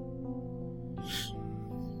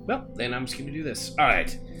 Well, then I'm just gonna do this.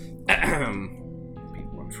 Alright.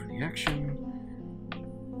 One for the action.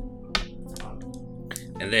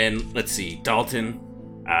 And then, let's see, Dalton,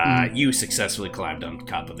 you successfully climbed on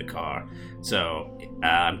top of the car. So,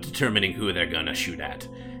 I'm determining who they're gonna shoot at.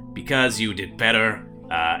 Because you did better,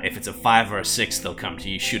 if it's a 5 or a 6, they'll come to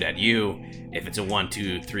you, shoot at you. If it's a 1,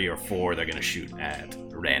 2, 3, or 4, they're gonna shoot at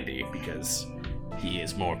Randy, because he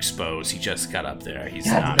is more exposed. He just got up there. He's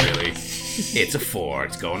not really. It's a 4.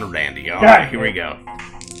 It's going to Randy. Alright, here we go.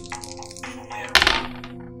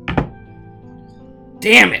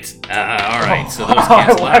 Damn it! Alright, so those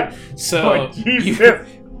cancel out. So,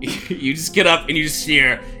 you just get up and you just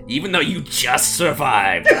hear, even though you just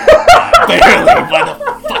survived, barely by the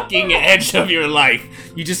fucking edge of your life,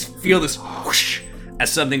 you just feel this whoosh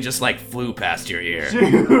as something just like flew past your ear.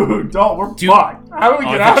 Dude, we're fucked. How do we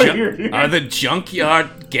get out of here, dude? Are the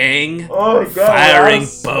junkyard gang Oh my God, firing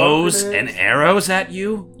yes, bows what it and is. arrows at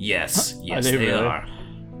you? Yes, yes, they they really? are.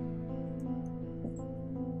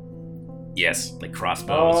 Yes, like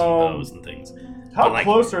crossbows and bows and things. How But, like,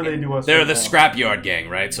 close are they to us? They're right the now? scrapyard gang,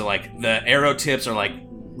 right? So like the arrow tips are like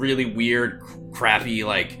really weird, crappy,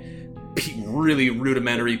 like really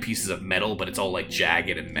rudimentary pieces of metal, but it's all like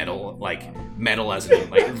jagged and metal, like metal as in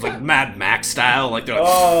like Mad Max style. Like they're like,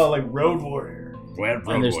 Oh, like Road Warrior.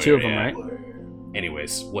 And there's 2 of them, right?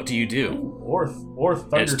 Anyways, what do you do? Or Thunder.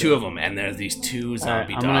 There's 2 of them, and there's these 2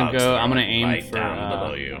 zombie I'm dogs. gonna go. that I'm are gonna aim right for. down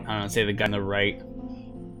below you. I don't know. Say the guy on the right.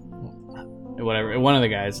 Whatever. One of the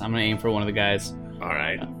guys. I'm gonna aim for one of the guys. All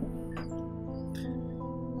right.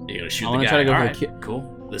 You're gonna shoot I the wanna guy. try to go All for the right, kid.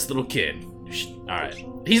 cool. This little kid. All right.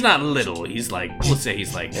 He's not little. He's like, let's say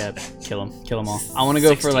he's like. Yeah, kill him all. I want to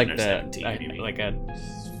go for 16 like or the 17 maybe. like a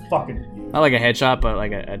Fucking you. not like a headshot, but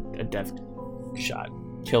like a death shot,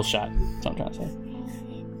 kill shot. That's what I'm trying to say.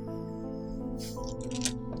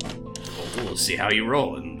 We'll see how you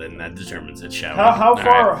roll, and then that determines it, shall we? How All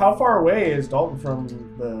far right. how far away is Dalton from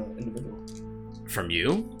the individual? From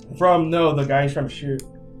you? From the guy he's trying to shoot.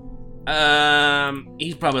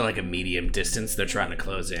 He's probably like a medium distance. They're trying to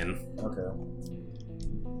close in. Okay.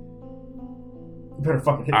 You better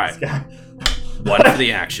fucking hit All this guy. 1 for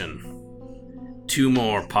the action. 2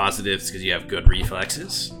 more positives because you have good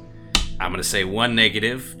reflexes. I'm gonna say 1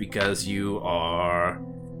 negative because you are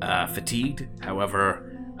fatigued. However,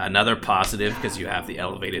 another positive because you have the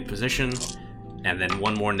elevated position. and then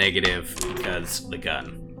one more negative because the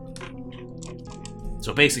gun.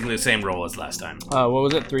 So basically the same roll as last time. What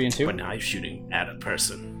was it? 3 and 2? But now you're shooting at a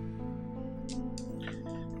person.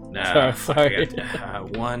 Sorry.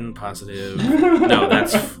 1 positive. No,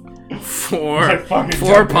 that's 4. That fucking 4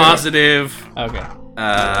 jumped in. positive. Okay.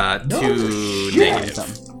 2 shit.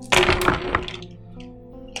 negative.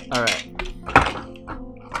 All right.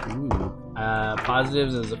 Ooh.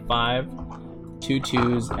 Positives is a 5, 2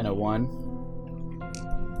 2s, and a 1.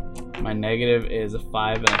 My negative is a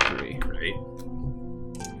 5 and a 3. Great.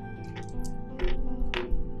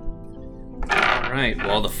 Alright,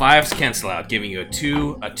 well the 5s cancel out, giving you a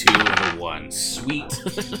 2, a 2, and a 1. Sweet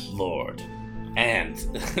Lord. And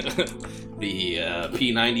the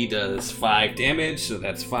P90 does 5 damage, so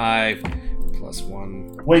that's 5 plus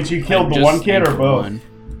 1. Wait, you killed the one kid or both?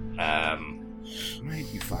 Right,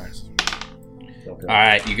 you fire. Okay.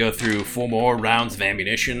 Alright, you go through 4 more rounds of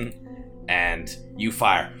ammunition, and you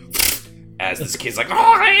fire. As this kid's like,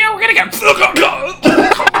 oh, hey, we're gonna get...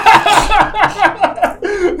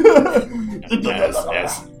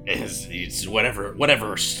 as it's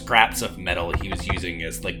whatever scraps of metal he was using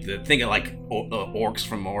is like the thing of like orcs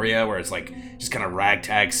from Moria, where it's like just kind of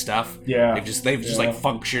ragtag stuff. Yeah. They've just like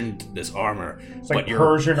functioned this armor, It's but like your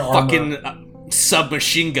Persian armor. fucking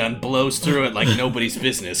submachine gun blows through it like nobody's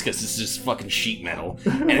business because it's just fucking sheet metal,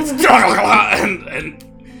 and it's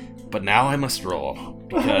but now I must roll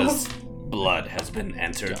because blood has been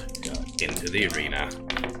entered into the arena.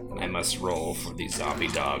 I must roll for these zombie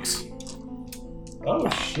dogs. Oh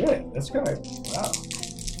shit, that's kind of wow.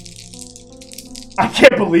 I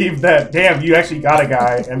can't believe that. Damn, you actually got a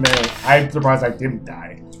guy, and then I'm surprised I didn't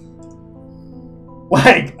die.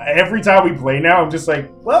 Like every time we play now, I'm just like,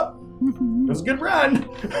 well, it was a good run.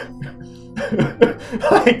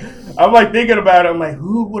 Like I'm like thinking about it. I'm like,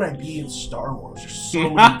 who would I be in Star Wars? There's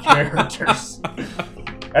so many characters.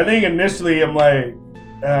 I think initially I'm like,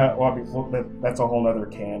 that's a whole other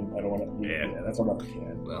can. I don't want to. Yeah, that's another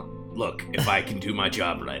can. Well, look, if I can do my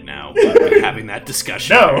job right now, we're having that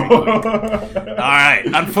discussion. No. Alright,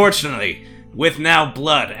 unfortunately, with now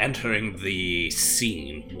blood entering the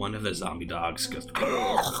scene, one of the zombie dogs goes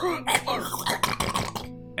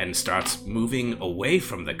and starts moving away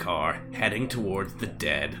from the car, heading towards the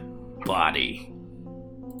dead body.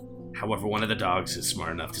 However, one of the dogs is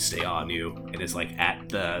smart enough to stay on you and is like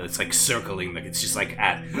it's like circling, like it's just like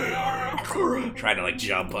trying to like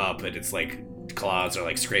jump up, and it's like claws are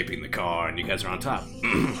like scraping the car, and you guys are on top.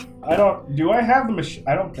 Do I have the machine?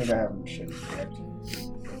 I don't think I have the machine, correct?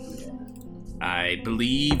 I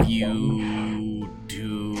believe you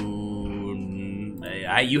do.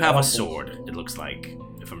 You have a sword, it looks like,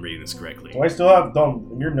 if I'm reading this correctly. Do I still have,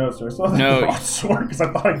 in your notes, do I still have the No. broadsword? Because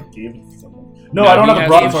I thought I gave it to someone. No, I don't have the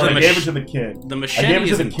broadsword. I gave it to the kid. The machete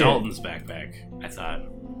is in Dalton's backpack, I thought.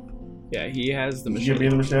 Yeah, he has the Did you machete. give me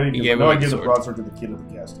the machete? He Because gave I know him I the gave the sword. broadsword to the kid at the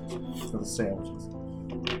gas station for the sandwiches.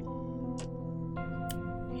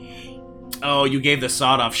 Oh, you gave the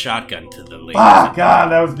sawed-off shotgun to the lady. Ah, God,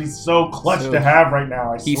 that would be so clutch So- to have right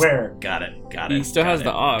now, I He's- swear. Got it. He still has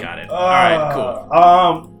the AUG. Got it. Alright, cool.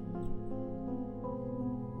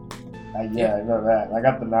 Yeah, I know that. I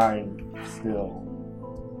got the 9 still.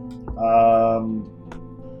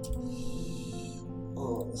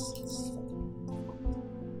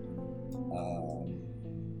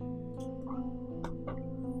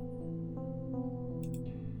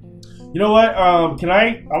 You know what? I want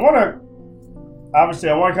to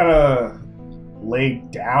kind of lay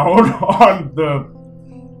down on the.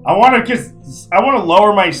 I want to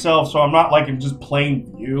lower myself so I'm not like in just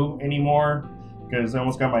plain view anymore, because I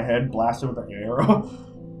almost got my head blasted with an arrow.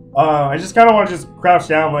 I just kind of want to just crouch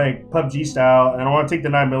down like PUBG style, and I want to take the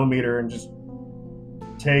 9mm and just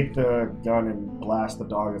take the gun and blast the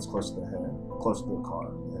dog that's close to the head, close to the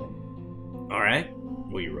car. All right.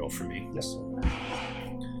 Will you roll for me? Yes, sir.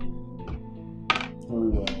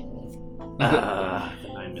 The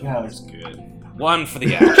 9mm is good. 1 for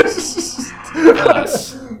the action.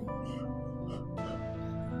 Plus.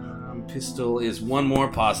 Pistol is 1 more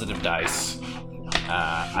positive dice.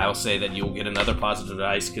 I'll say that you'll get another positive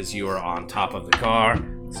dice because you are on top of the car,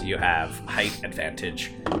 so you have height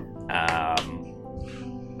advantage.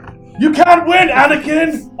 You can't win,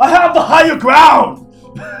 Anakin! I have the higher ground!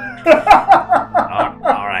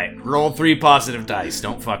 All right, roll 3 positive dice.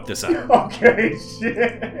 Don't fuck this up. Okay,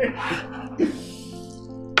 shit.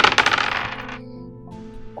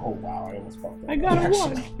 Oh, wow, I almost fucked that. I got a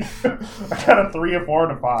 1. I got a 3, a 4,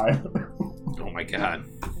 and a 5. Oh my god.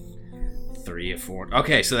 3 or 4.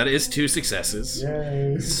 Okay, so that is 2 successes.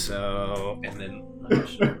 Yay. So, and then I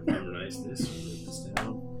should memorize this. Write this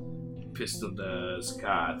down. pistol does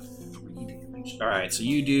got 3 damage. All right, so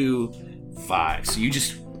you do 5. So you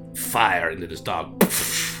just fire into this dog.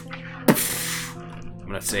 I'm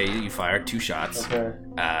gonna say you fired 2 shots. Okay.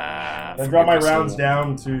 I drop my rounds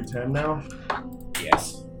down to 10 now.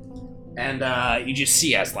 Yes. And you just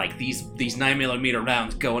see as like these 9mm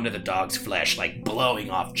rounds go into the dog's flesh, like blowing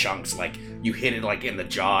off chunks. Like you hit it like in the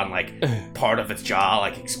jaw, and like part of its jaw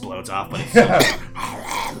like explodes off, but it's still,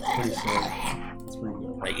 Pretty sick. It's pretty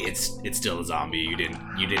good. like it's still a zombie. You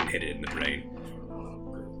didn't hit it in the brain.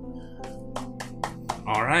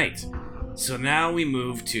 All right. So now we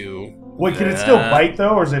move to. Wait, can it still bite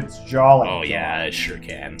though, or is its jaw like? Oh yeah, it sure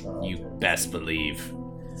can. Oh, You okay. best believe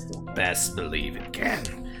it can.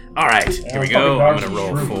 All right, here we it's go. fucking I'm gonna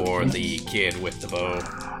roll Darcy for Shrew. the kid with the bow.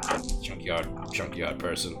 Junkyard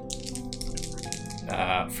person.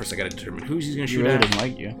 First I gotta determine who he's gonna He shoot really at. didn't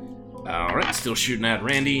like you. All right, still shooting at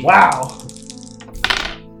Randy. Wow.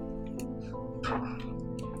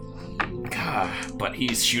 But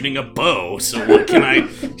he's shooting a bow, so what can I?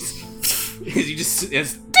 You just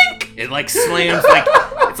it's dink. It like slams like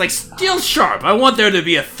it's like steel sharp. I want there to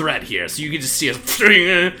be a threat here, so you can just see us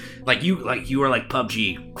like you are like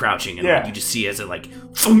PUBG crouching, and like, you just see as it like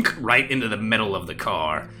thunk right into the middle of the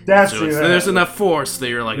car. That's so it. there's enough force that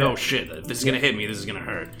you're like, Yeah. oh shit, if this is gonna hit me, this is gonna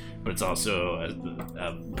hurt. But it's also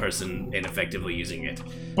a person ineffectively using it.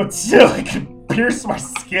 But still, it can pierce my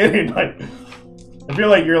skin. And, like, I feel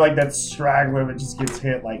like you're like that straggler that just gets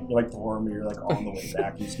hit. Like you're like Thor, you're like on the way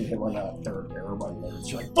back. You just get hit like a third arrow by the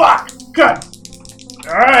legs. You're like, fuck, cut.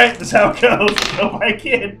 All right, that's how it goes. Go my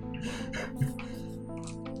kid.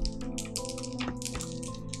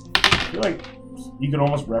 I feel like you can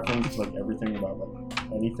almost reference like everything about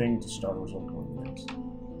like anything to Star Wars Old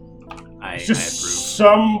It's just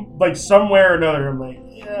somewhere or another. I'm like,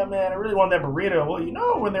 yeah, man, I really want that burrito. Well, you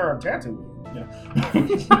know, when they're on Tatooine. Yeah. I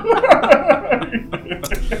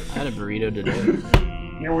had a burrito today.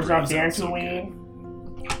 You know what's on Tatooine?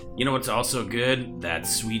 You know what's also good? That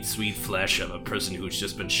sweet, sweet flesh of a person who's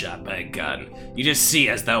just been shot by a gun. You just see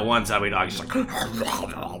as that one zombie dog is just like,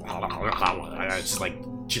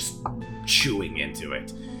 it's just chewing into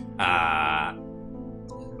it.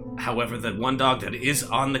 However, the one dog that is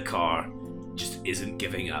on the car just isn't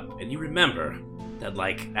giving up. And you remember that,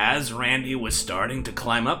 like, as Randy was starting to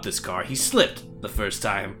climb up this car, he slipped the first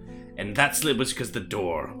time. And that slip was because the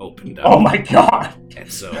door opened up. Oh my god!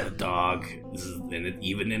 And so the dog,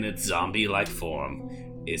 even in its zombie-like form,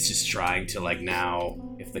 is just trying to, like, now,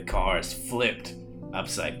 if the car is flipped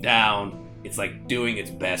upside down, it's, like, doing its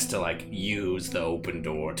best to, like, use the open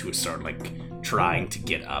door to start, like, trying to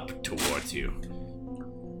get up towards you.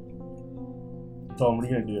 Tom, what are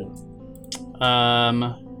you gonna do?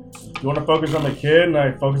 You want to focus on the kid and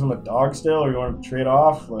I focus on the dog still, or you want to trade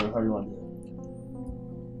off? Or how do you want to do it?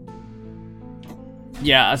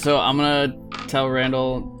 Yeah, so I'm gonna tell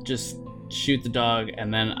Randall just shoot the dog,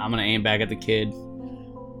 and then I'm gonna aim back at the kid.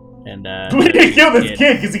 And we need to kill this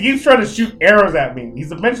kid because he keeps trying to shoot arrows at me.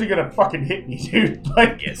 He's eventually gonna fucking hit me, dude.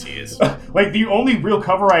 Like, Yes, he is. like the only real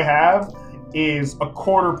cover I have is a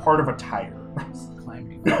quarter part of a tire.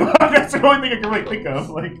 That's the only thing I can really think of.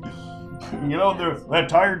 Like, you know, that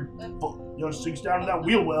tire, sinks down in that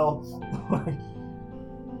wheel well.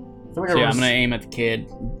 So yeah, I'm gonna aim at the kid.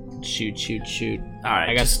 Shoot. All right.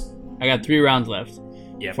 I got 3 rounds left.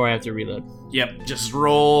 Yep. Before I have to reload. Yep. Just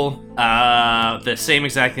roll the same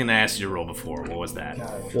exact thing I asked you to roll before. What was that?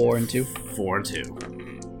 4 and 2. 4 and 2.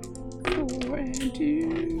 4 and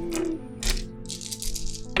 2.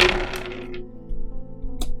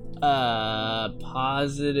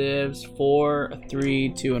 Positives 4, a 3,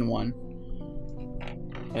 2, and 1.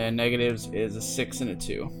 And negatives is a 6 and a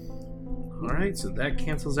 2. All right, so that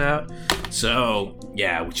cancels out. So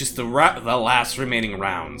yeah, which is the last remaining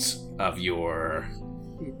rounds of your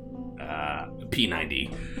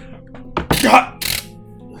P90.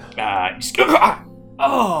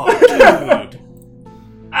 Oh, dude!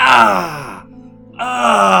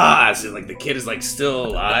 So like the kid is like still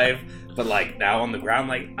alive, but like now on the ground,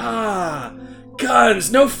 like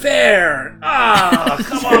guns, no fair!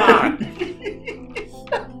 Come on!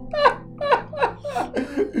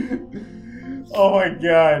 Oh my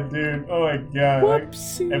god, dude. Oh my god.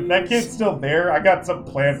 Whoopsies. If that kid's still there, I got something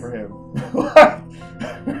planned for him.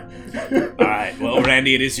 Alright, well,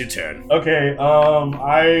 Randy, it is your turn. Okay,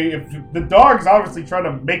 if the dog's obviously trying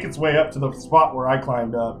to make its way up to the spot where I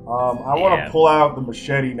climbed up. I want to pull out the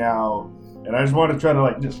machete now, and I just want to try to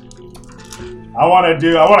I want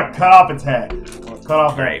to cut off its head. I want to cut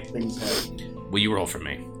off that thing's head. Will you roll for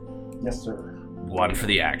me? Yes, sir. 1 for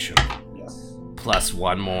the action. Yes. Plus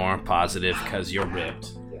 1 more positive because you're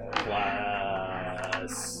ripped. Yeah.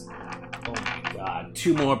 Plus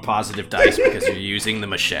 2 more positive dice because you're using the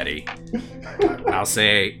machete. I'll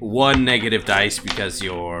say 1 negative dice because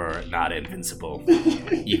you're not invincible,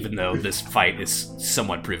 even though this fight is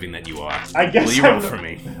somewhat proving that you are. I guess Will you roll for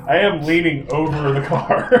me? I am leaning over the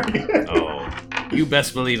car. Oh, you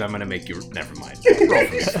best believe I'm gonna make you. Never mind. Roll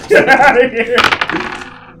for me first. Get out of here.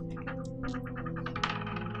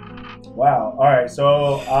 Wow. All right.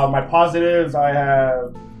 So my positives, I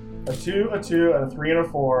have a 2, a 2, and a 3, and a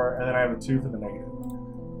 4, and then I have a 2 for the negative.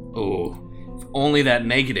 Oh, if only that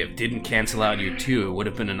negative didn't cancel out your 2, it would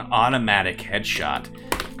have been an automatic headshot.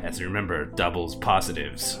 As you remember, doubles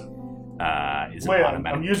positives is an automatic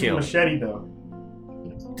I'm using kill. the machete though.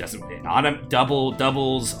 Doesn't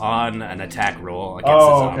doubles on an attack roll against a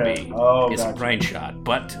zombie is a brain shot,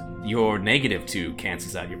 but your negative 2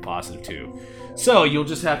 cancels out your positive 2. So you'll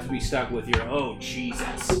just have to be stuck with your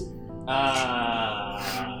Jesus.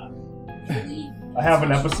 I have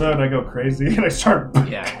an episode, I go crazy, and I start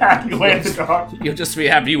hacking away at the dog. You'll just be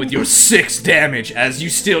happy with your 6 damage as you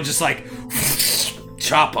still just like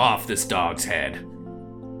chop off this dog's head.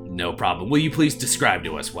 No problem. Will you please describe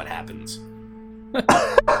to us what happens?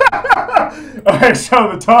 Alright,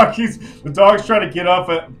 so the dog's trying to get up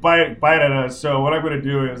bite at us. So what I'm gonna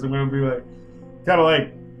do is I'm gonna be like kind of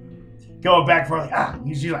like going back for like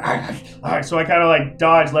usually like alright, so I kind of like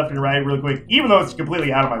dodge left and right really quick, even though it's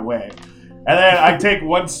completely out of my way. And then I take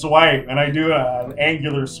 1 swipe and I do an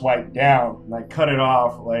angular swipe down and I cut it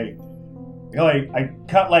off like I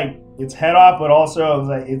cut like its head off, but also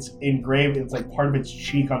like it's engraved. It's like part of its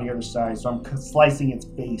cheek on the other side, so I'm slicing its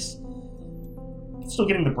face. Still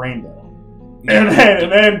getting the brain though. And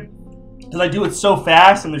then because I do it so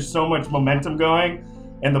fast and there's so much momentum going,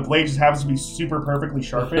 and the blade just happens to be super perfectly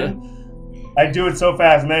sharpened. I do it so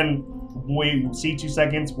fast, and then we see 2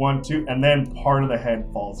 seconds, 1, 2, and then part of the head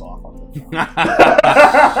falls off on the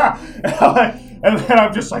and then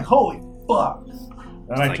I'm just like, holy fuck. And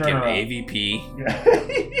it's I like turn an around. AVP.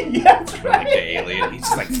 Yeah, that's right. Like the alien. He's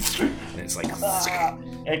just like, and it's like.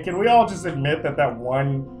 And can we all just admit that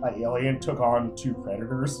one alien took on 2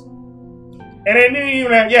 predators? And it didn't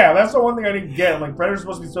even have, that's the one thing I didn't get. Like, Predator's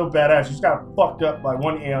supposed to be so badass, she just got fucked up by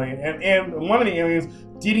 1 alien. And one of the aliens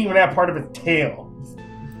didn't even have part of its tail.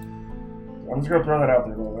 I'm just gonna throw that out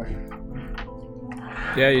there, by the way.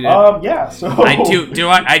 Yeah, you did. So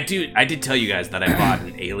I did tell you guys that I bought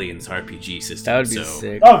an Aliens RPG system. That would be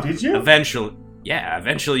sick. Oh, did you? Eventually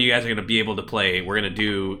you guys are gonna be able to play. We're gonna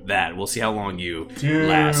do that. We'll see how long you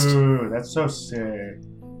last. Dude, that's so sick.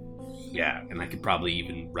 Yeah, and I could probably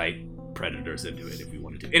even write Predators into it if we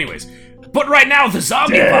wanted to. Anyways, but right now the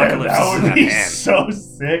zombie apocalypse that is would at be hand. so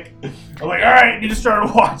sick. I'm like, alright, you just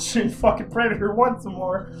started watching fucking Predator 1 some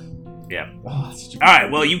more. Yeah. Oh,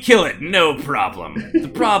 Alright, well, you kill it, no problem. The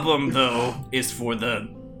problem, though, is for the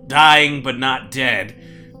dying but not dead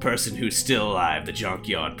person who's still alive, the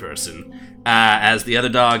junkyard person. As the other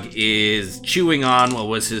dog is chewing on what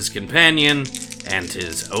was his companion and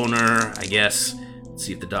his owner, I guess. Let's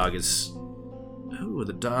see if the dog is... Ooh,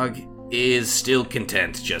 the dog is still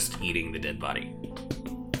content just eating the dead body.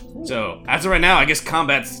 So, as of right now, I guess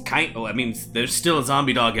combat's there's still a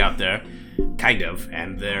zombie dog out there. Kind of,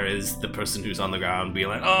 and there is the person who's on the ground being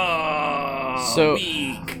like,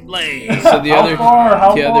 weak leg. So the other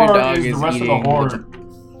how far dog is is the rest eating. of the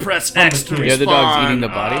horde? Press X to The respond. other dog's eating the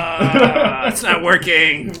body? It's not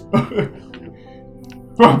working.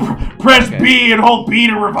 Press B and hold B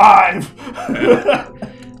to revive.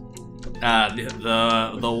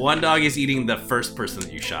 The one dog is eating the first person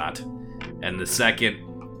that you shot, and the second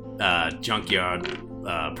junkyard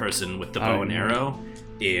person with the bow and arrow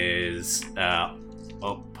is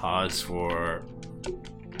pause for.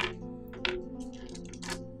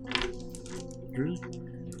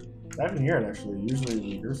 I didn't hear it actually. Usually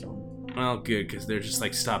we hear something. Well, good, because they're just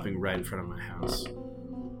like stopping right in front of my house.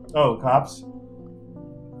 Oh, cops?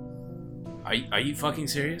 Are you fucking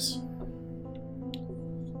serious?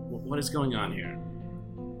 What is going on here?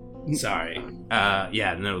 Sorry.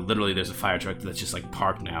 Literally there's a fire truck that's just like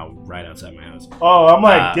parked now right outside my house. Oh, I'm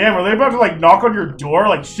like, damn, are they about to like knock on your door?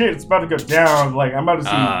 Like, shit, it's about to go down. Like, I'm about to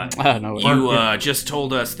see. I don't know. You just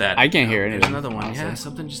told us that. I can't hear anything. There's another one. Honestly. Yeah,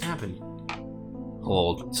 something just happened.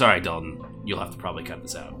 Hold. Sorry, Dalton. You'll have to probably cut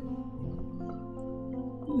this out.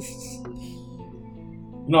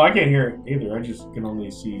 No, I can't hear it either. I just can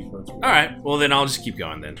only see what's All right. Well, then I'll just keep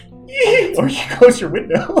going then. Or you close your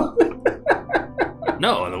window.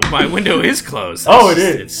 No, my window is closed. Oh, it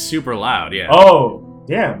is. It's super loud. Yeah. Oh,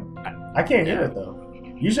 damn. I can't hear it though.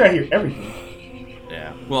 Usually I hear everything.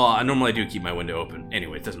 Yeah. Well, I normally do keep my window open.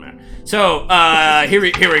 Anyway, it doesn't matter. So, here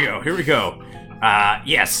we go.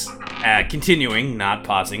 Yes. Continuing, not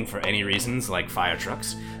pausing for any reasons like fire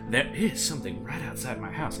trucks. There is something right outside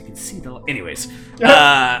my house. I can see the... Anyways.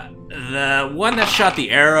 The one that shot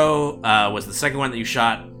the arrow was the second one that you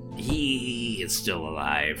shot. He is still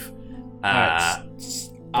alive. I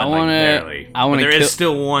But want barely. to. I want But to. there is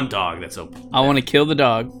still one dog that's open. I want to kill the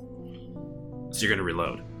dog. So you're gonna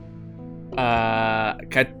reload. Can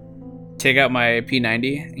I take out my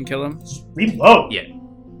P90 and kill him? Reload. Yeah,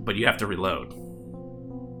 but you have to reload.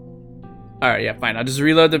 All right, yeah, fine. I'll just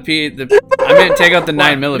reload the P. I'm gonna take out the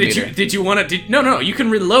 9mm. Did you want to? No. You can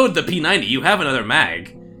reload the P90. You have another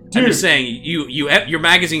mag. Dude. I'm just saying your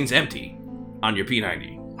magazine's empty on your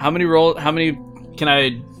P90. How many can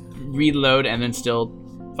I reload and then still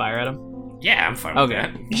fire at him? Yeah, I'm fine with Okay.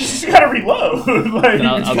 that. You just gotta reload. Like, Then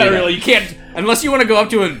I'll You do gotta that. really, you can't unless you want to go up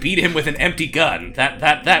to him and beat him with an empty gun.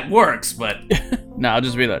 That works, but No, I'll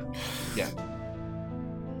just reload. yeah.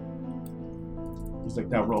 he's like,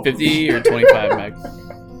 now roll. 50 or 25 mag.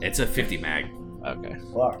 It's a 50 mag. Okay.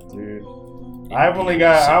 Fuck, dude. I've only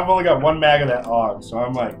got one mag of that AUG, so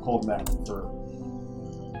I'm like holding that for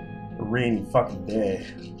a rainy fucking day.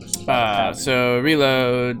 So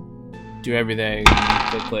reload, do everything,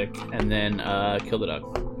 click, and then kill the dog.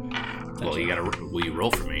 Well, will you roll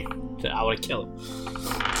for me? I want to kill him.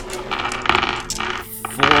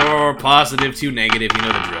 4 positive, 2 negative. You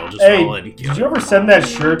know the drill. Just Hey, roll it and kill did it. you ever send that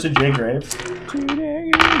shirt to Jay Graves?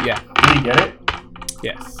 Yeah. Did he get it?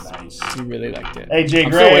 Yes. Nice. He really liked it. Hey, Jay I'm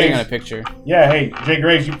Graves. still waiting on a picture. Yeah, hey, Jay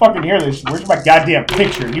Graves, you fucking hear this? Where's my goddamn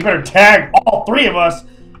picture? You better tag all 3 of us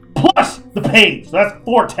plus the page. So that's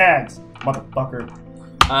 4 tags, motherfucker.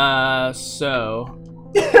 So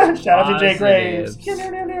Shout out to Jay Graves.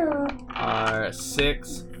 positives are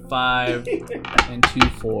 6, 5, and 2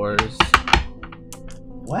 4s.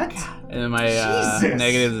 What? And then my Jesus.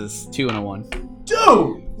 negatives is 2 and a 1.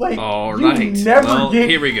 Dude! Like, All you right. never Well, get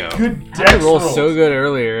here we go. good I dex rolled rolls. so good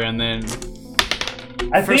earlier, and then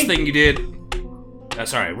First thing you did.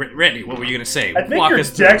 Sorry, Randy. What were you gonna say? I think Walk your us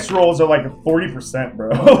through. dex rolls are like a 40%, bro.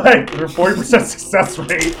 Like, your 40% success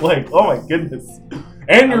rate. Like, oh my goodness.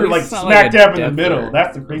 And you're like It's not smack like a dab in the death middle. or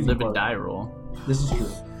That's the crazy live and part. die roll. This is true.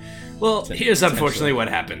 Well, Essentially. here's unfortunately what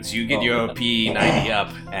happens. You get Oh, your yeah. P90 up,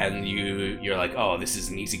 and you're like, oh, this is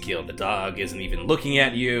an easy kill. The dog isn't even looking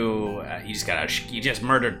at you. You just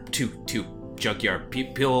murdered two junkyard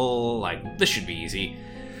people. Like, this should be easy.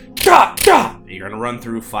 You're gonna run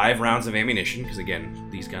through 5 rounds of ammunition because again,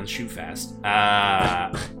 these guns shoot fast.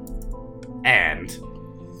 And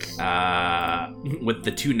with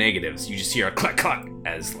the 2 negatives, you just hear a clack clack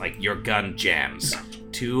as like your gun jams.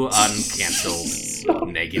 2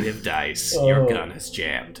 uncanceled negative dice. Your Oh. gun has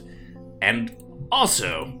jammed, and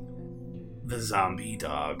also the zombie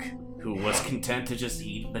dog who was content to just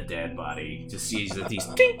eat the dead body just sees that these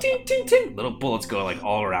ting ting ting ting little bullets go like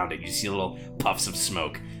all around it. You see little puffs of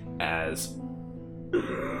smoke as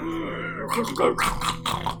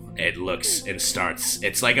it looks and starts.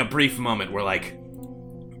 It's like a brief moment where like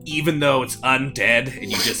even though it's undead and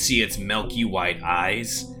you just see its milky white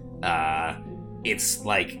eyes, it's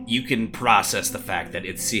like you can process the fact that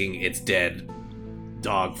it's seeing its dead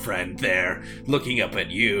dog friend there, looking up at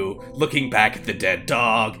you, looking back at the dead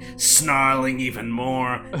dog, snarling even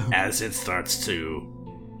more as it starts to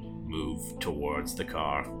move towards the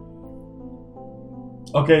car.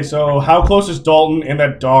 Okay, so how close is Dalton and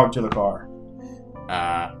that dog to the car?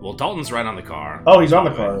 Well, Dalton's right on the car. Oh, he's on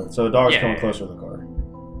the car. So the dog's Yeah. coming closer to the car.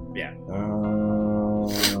 Yeah.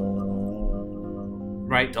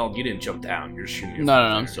 Right, Dalton, you didn't jump down. You're shooting. No,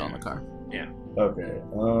 I'm still in the car. Okay.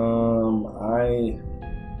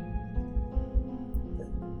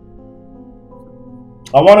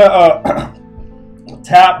 I want to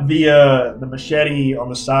tap the machete on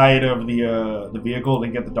the side of the vehicle to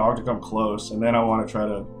get the dog to come close, and then I want to try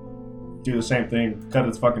to do the same thing, cut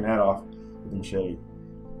its fucking head off with the machete.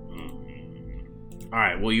 All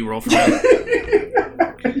right, will you roll for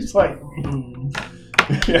that? He's like,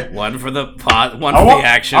 One for the pot, one I for want, the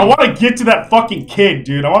action. I want to get to that fucking kid,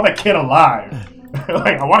 dude. I want that kid alive.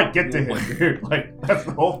 Like, I want to get to him, dude. Like, that's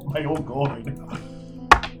my whole goal right now.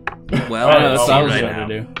 Well, I know, let's that's see what I was right trying now.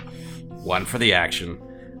 to do. One for the action,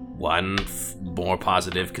 one more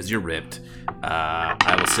positive because you're ripped.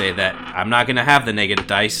 I will say that I'm not going to have the negative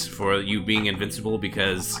dice for you being invincible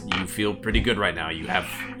because you feel pretty good right now. You have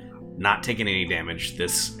not taken any damage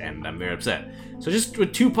and I'm very upset. So just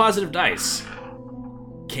with 2 positive dice,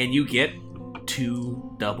 can you get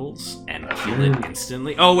 2 doubles and kill it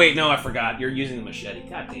instantly? Oh wait, no, I forgot. You're using the machete.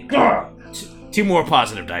 God damn it. 2 more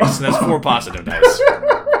positive dice. So that's 4 positive dice.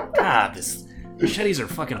 God, this machetes are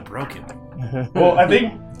fucking broken. Well, I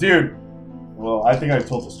think, dude, Well, I think I've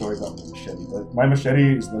told the story about my machete, but my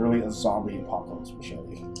machete is literally a zombie apocalypse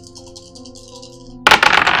machete.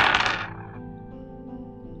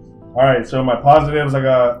 Alright, so my positives, I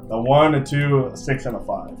got a 1, a 2, a 6, and a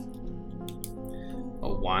 5.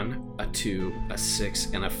 A 1, a 2, a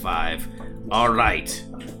 6, and a 5. Alright.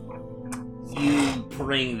 You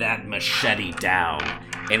bring that machete down,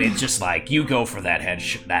 and it's just like, you go for that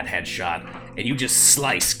headshot, and you just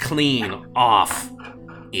slice clean off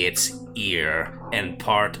its ear and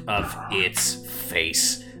part of its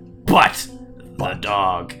face. But the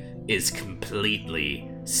dog is completely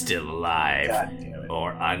still alive. God damn it.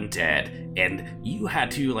 Or undead, and you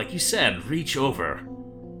had to, like you said, reach over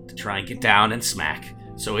to try and get down and smack.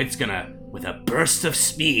 So it's gonna, with a burst of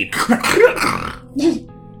speed,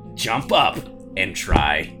 jump up and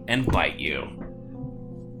try and bite you.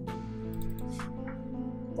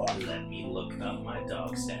 Let me look up my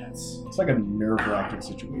dog stats. It's like a nerve-wracking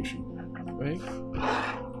situation. Right?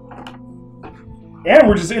 And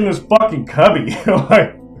we're just in this fucking cubby.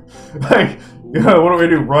 like, you know, what do we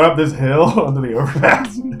do? Run up this hill onto the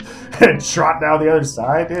overpass and trot down the other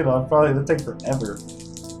side? Dude, that'll take forever.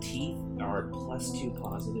 Teeth are +2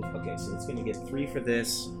 positive. Okay, so it's gonna get 3 for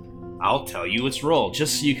this. I'll tell you its roll,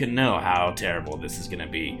 just so you can know how terrible this is gonna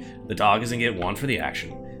be. The dog is gonna get 1 for the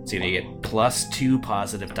action. It's gonna get +2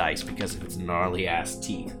 positive dice because of its gnarly ass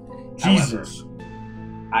teeth. Jesus.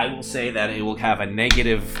 However, I will say that it will have a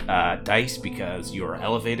negative dice because you are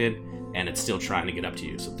elevated and it's still trying to get up to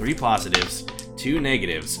you. So 3 positives, 2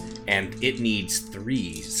 negatives, and it needs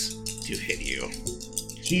 3s to hit you.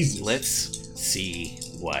 Jesus. Let's see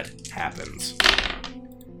what happens.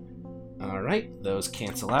 Alright, those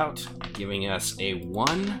cancel out, giving us a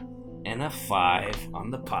 1 and a 5 on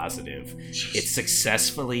the positive. It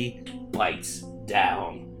successfully bites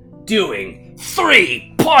down, doing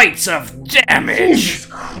 3 points of damage! Jesus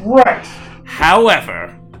Christ.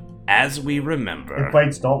 However, as we remember, It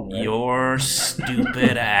bites Dalton, right? your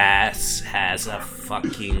stupid ass has a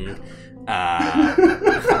fucking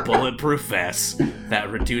bulletproof vest that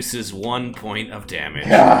reduces 1 point of damage.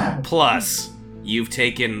 God. Plus, you've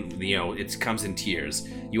taken, it comes in tiers.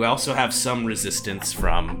 You also have some resistance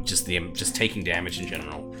from just taking damage in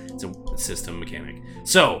general. It's a system mechanic.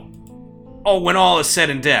 So, when all is said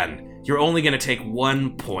and done, you're only going to take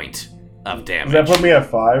 1 point of damage. Does that put me at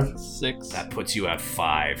 5? 6. That puts you at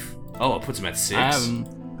 5. Oh, it puts him at 6.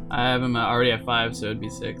 I have him already at 5, so it'd be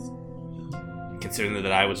 6. Considering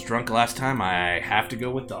that I was drunk last time, I have to go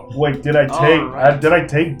with Dalton. Wait, did I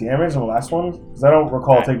take damage in the last one? Because I don't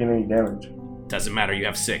recall taking any damage. Doesn't matter, you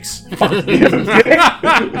have 6.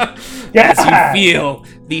 Yes. As you feel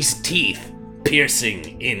these teeth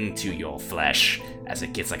piercing into your flesh as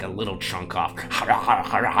it gets like a little chunk off.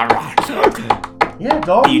 Yeah,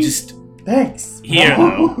 dog. You just Thanks. hear,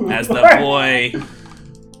 though, as the boy,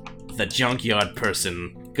 the junkyard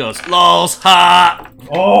person, goes, "Lols, ha!"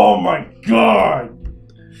 Oh my god.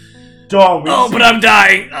 Dog, But I'm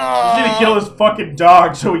dying. He's gonna kill his fucking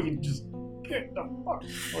dog so we can just get the fuck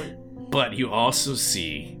away. But you also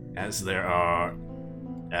see, as there are,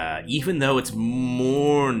 even though it's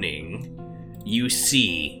morning, you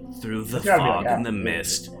see through the fog and the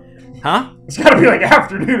mist. Huh? It's gotta be like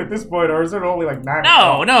afternoon at this point, or is it only like 9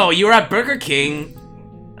 o'clock? No, you were at Burger King.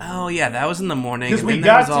 Oh yeah, that was in the morning. Because we and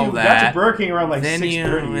got then to that. Burger King around like Then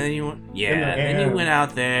 6:30. then you went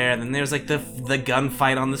out there. Then there was like the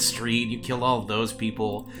gunfight on the street. You killed all of those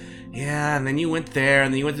people. Yeah, and then you went there,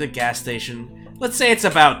 and then you went to the gas station. Let's say it's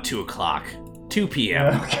about 2 o'clock. 2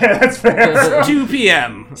 p.m. Yeah, okay, that's fair. 2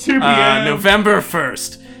 p.m. 2 p.m. November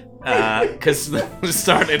 1st. Because it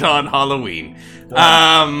started on Halloween.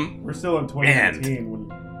 We're still in 2019.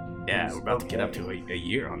 Yeah, we're about to get up to a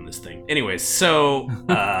year on this thing. Anyways, so,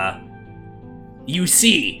 you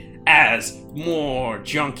see as more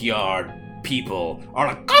junkyard people are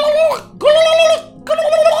like,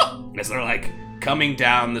 as they're like coming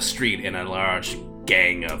down the street in a large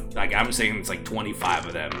gang of, like, I'm saying it's like 25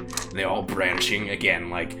 of them. And they're all branching,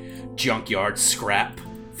 again, like junkyard scrap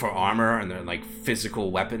for armor, and they're like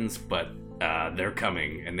physical weapons, but they're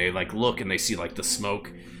coming, and they like look and they see like the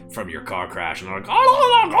smoke from your car crash, and they're like,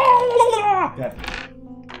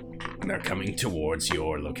 and they're coming towards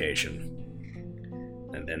your location.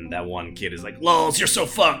 And then that one kid is like, "Lols, you're so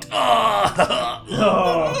fucked." Oh,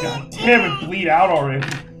 god damn it, bleed out already.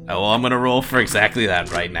 Oh, well, I'm gonna roll for exactly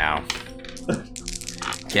that right now.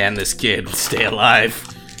 Can this kid stay alive?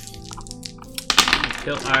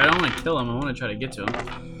 I don't want to kill him. I want to try to get to him.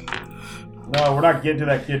 No, we're not getting to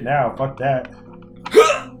that kid now. Fuck that.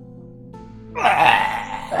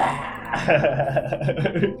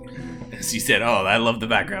 She said, "Oh, I love the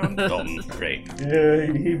background, Dalton. Great." Yeah,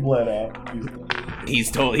 he bled out.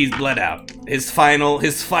 He's bled out. His final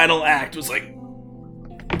act was like,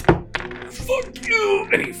 "Fuck you!"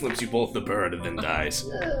 And he flips you both the bird and then dies.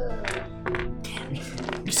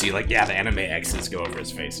 You see, like, yeah, the anime X's go over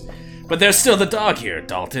his face. But there's still the dog here,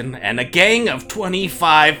 Dalton, and a gang of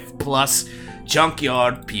 25 plus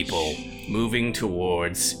junkyard people moving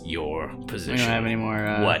towards your position. We don't have any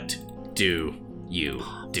more. What do you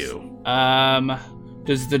do?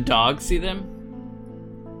 Does the dog see them?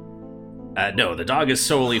 No, the dog is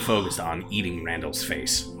solely focused on eating Randall's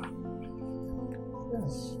face.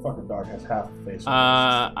 This fucking dog has half the face.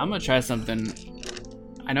 I'm gonna try something.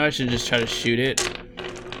 I know I should just try to shoot it.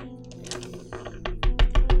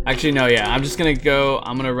 Actually, no, yeah. I'm just gonna go.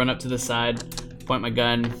 I'm gonna run up to the side, point my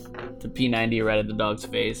gun to P90 right at the dog's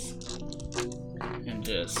face, and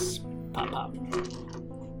just pop.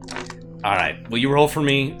 Alright, well, you roll for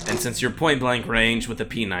me, and since you're point blank range with the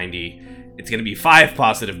P90, it's gonna be 5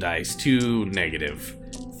 positive dice, 2 negative.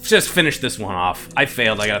 Just finish this one off. I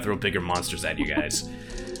failed. I gotta throw bigger monsters at you guys.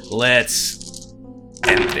 Let's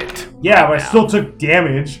end it. Yeah, but I still took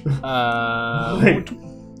damage.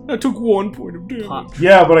 I took 1 point of damage.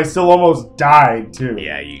 Yeah, but I still almost died too.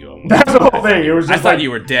 Yeah, you go. That's the whole thing. It was just I thought like,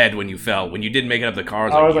 you were dead when you fell. When you didn't make it up the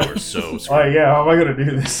car, I was you like, were so oh screwed. yeah, how am I gonna do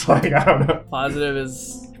this? Like, I don't know. Positive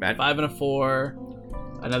is Matt? 5 and a 4,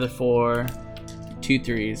 another 4, 2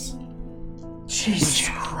 3s. Jesus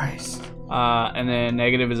Christ. And then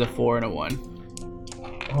negative is a 4 and a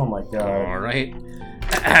 1. Oh my god. All right.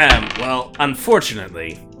 Well,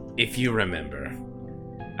 unfortunately, if you remember,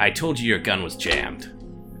 I told you your gun was jammed,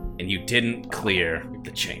 and you didn't clear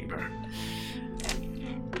the chamber.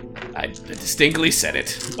 I distinctly said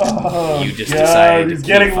it. Oh, You just god, decided to he's keep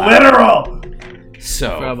getting firing. literal. Forgot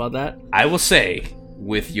So about that. I will say,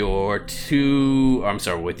 with your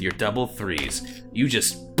with your double 3s, you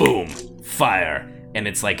just boom, fire, and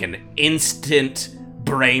it's like an instant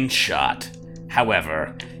brain shot.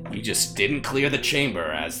 However, you just didn't clear the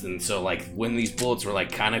chamber, so like when these bullets were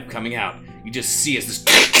like kind of coming out, you just see as this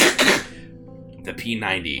the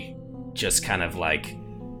P90 just kind of like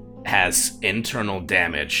has internal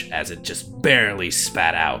damage as it just barely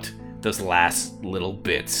spat out those last little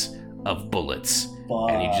bits of bullets.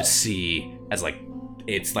 And you just see as like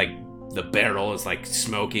it's like the barrel is like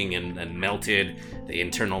smoking and melted. The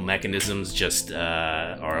internal mechanisms just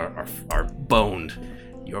are boned.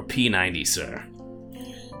 Your P90, sir,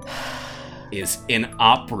 is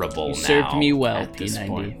inoperable You now. served me well, at this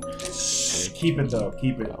point. P90. Keep it though.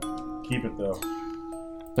 Keep it though.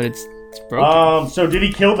 But it's broken. So did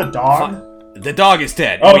he kill the dog? The dog is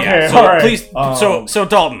dead. Okay, So alright. please, so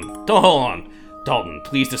Dalton, don't hold on. Dalton,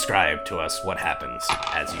 please describe to us what happens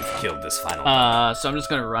as you've killed this final dog. So I'm just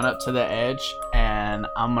gonna run up to the edge and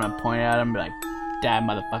I'm gonna point at him and be like, "Dad,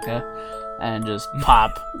 motherfucker," and just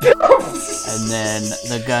pop. And then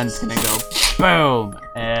the gun's gonna go boom,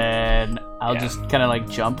 and I'll just kind of like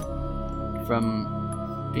jump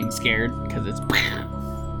from being scared because it's.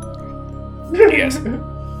 Yes.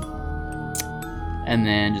 And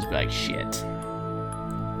then just be like, "Shit,"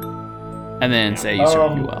 and then say, "You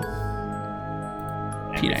served me well."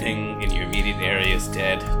 Everything in your immediate area is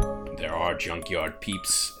dead. There are junkyard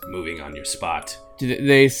peeps moving on your spot. Do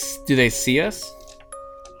they see us?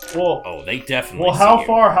 Well, Oh, they definitely well, see how you.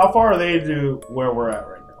 far are they to where we're at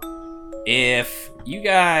right now? If you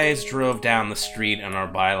guys drove down the street and are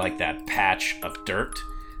by like that patch of dirt,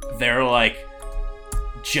 they're like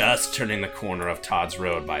just turning the corner of Todd's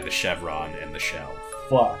Road by the Chevron and the Shell.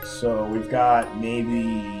 Fuck. So we've got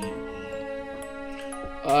maybe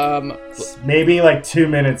Um, like 2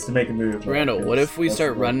 minutes to make a move. Randall, what if we That's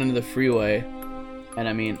start cool. running to the freeway? And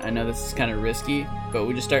I mean, I know this is kind of risky, but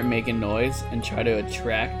we just start making noise and try to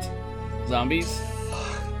attract zombies.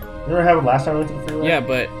 Remember how last time we went to the freeway? Yeah,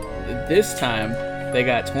 but this time they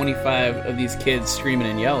got 25 of these kids screaming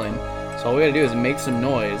and yelling. So all we gotta do is make some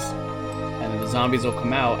noise, and then the zombies will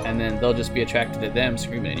come out, and then they'll just be attracted to them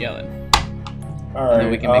screaming and yelling. All right. And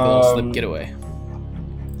then we can make a little slip getaway.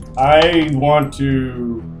 I want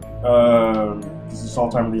to. This is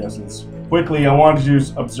all time of the essence. Quickly, I want to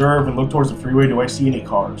just observe and look towards the freeway. Do I see any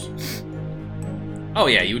cars? Oh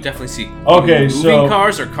yeah, you would definitely see Okay, moving so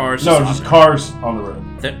cars or cars. no, on just the cars on the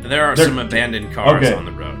road. road? There are They're- some abandoned cars okay. on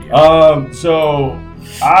the road. Yeah. So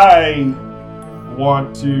I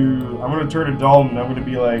want to. I'm gonna turn to Dalton. I'm gonna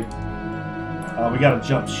be like, we gotta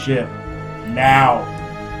jump ship now.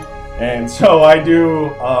 And so I do.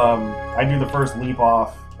 I do the first leap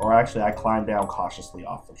off Or actually, I climbed down cautiously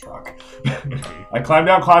off the truck. I climbed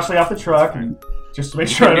down cautiously off the truck just to make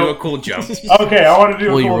sure I do don't... a cool jump. Okay, I want to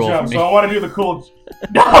do Will a you cool roll jump. for me? So I want to do the cool...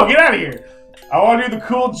 No, get out of here! I want to do the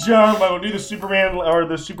cool jump. I want to do the Superman or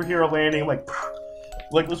the superhero landing. Like,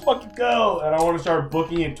 let's fucking go. And I want to start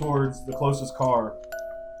booking it towards the closest car.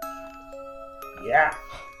 Yeah,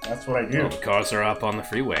 that's what I do. Oh, the cars are up on the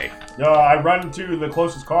freeway. I run to the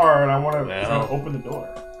closest car and I want to Well. open the door.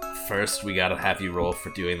 First, we gotta have you roll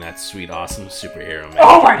for doing that sweet, awesome superhero man.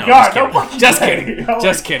 Oh my No, god! just No kidding. fucking Just way. kidding. Oh my-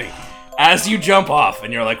 Just kidding. As you jump off,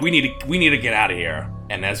 and you're like, we need to get out of here.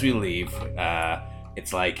 And as we leave,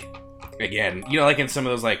 it's like, again, you know, like in some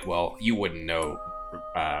of those, like, well, you wouldn't know,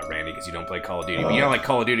 Randy, because you don't play Call of Duty. But you know, like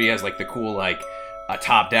Call of Duty has like the cool like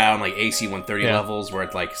top-down like AC 130 levels where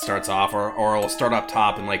it like starts off, or it'll start up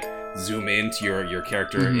top and like zoom into your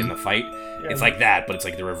character in the fight. Yeah. It's like that, but it's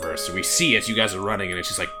like the reverse. So we see as you guys are running, and it's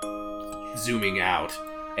just like zooming out,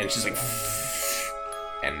 and it's just like,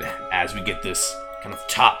 and as we get this kind of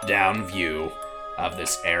top-down view of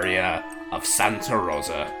this area of Santa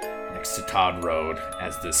Rosa next to Todd Road,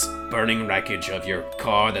 as this burning wreckage of your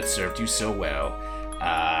car that served you so well,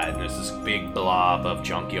 and there's this big blob of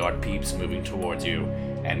junkyard peeps moving towards you,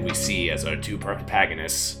 and we see as our two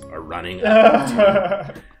protagonists are running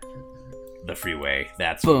up the freeway.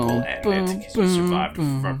 That's where we'll end it, because we survived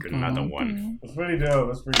fucking another one. That's pretty dope.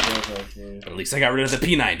 That's pretty dope, actually. At least I got rid of the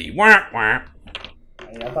P90. Wah, wah.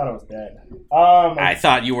 I thought I was dead. I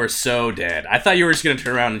thought you were so dead. I thought you were just gonna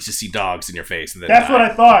turn around and just see dogs in your face. And then That's die. what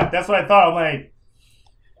I thought. That's what I thought. I'm like,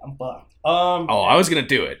 I'm fucked. Oh, I was gonna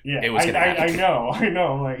do it. Yeah, It was gonna happen. I know.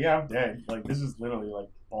 I'm like, yeah, I'm dead. Like, this is literally like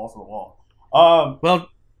balls to the wall. Well,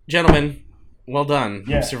 gentlemen, well done.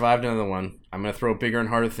 Yeah. You survived another one. I'm gonna throw bigger and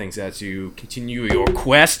harder things at you. Continue your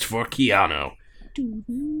quest for Keanu.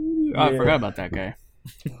 Oh, I forgot about that guy.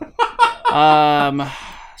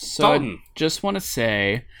 So Dalton. I just want to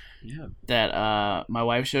say Yeah. that my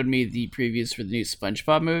wife showed me the previews for the new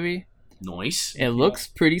SpongeBob movie. Nice. It looks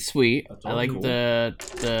pretty sweet. That's I like cool. the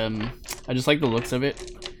I just like the looks of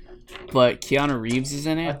it. But Keanu Reeves is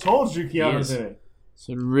in I it, told you Keanu's Yes. in it.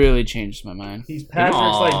 so it really changed my mind. He's Patrick's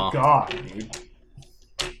Aw. like God, dude.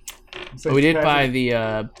 He's But we did Patrick- buy the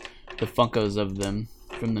Funkos of them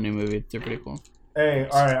from the new movie. They're pretty cool. Hey,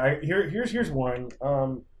 all right. Here's one.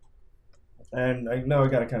 And I know I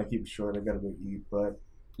gotta kind of keep it short. I gotta go eat. But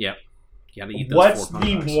Yep. You gotta eat those what's 4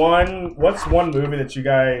 the dogs. one? What's one movie that you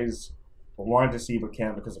guys wanted to see but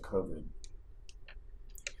can't because of COVID?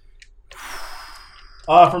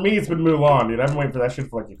 For me, it's been Mulan, dude. I've been waiting for that shit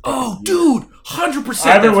for like. a Oh, fucking year. dude, 100%.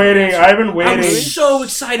 I've been waiting. I've been I waiting. was so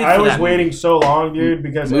excited. I for was that waiting movie. so long, dude,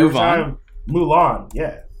 because every Mulan? time Mulan,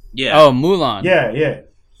 yeah. Yeah. Oh, Mulan. Yeah.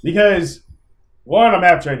 Because one, I'm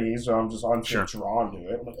half Chinese, so I'm just Sure. drawn to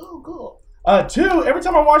it. I'm like, oh, cool. Two, every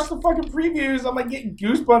time I watch the fucking previews, I'm like getting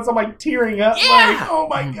goosebumps. I'm like tearing up. Yeah! Like, oh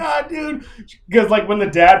my god, dude. Because like when the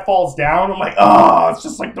dad falls down, I'm like, oh, it's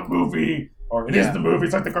just like the movie, or it is Yeah. the movie.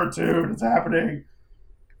 It's like the cartoon. It's happening.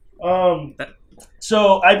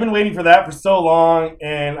 So I've been waiting for that for so long,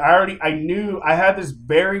 and I knew I had this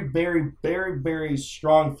very, very, very, very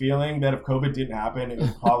strong feeling that if COVID didn't happen, it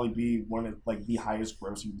would probably be one of like the highest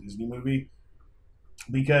grossing Disney movie,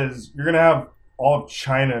 because you're gonna have all of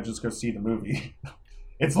China just go see the movie.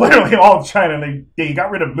 It's literally all of China. And they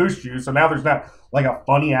got rid of Mushu, so now there's not like a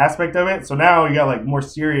funny aspect of it. So now you got like more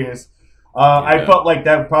serious. I felt like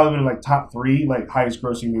that would probably been like top 3 like highest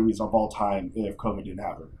grossing movies of all time if COVID didn't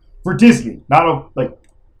happen. For Disney, not like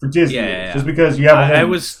for Disney, Yeah. just because you have. I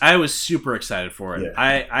was super excited for it. Yeah.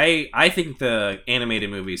 I think the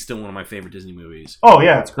animated movie is still one of my favorite Disney movies. Oh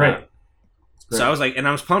yeah, it's great. It's great. So I was like, and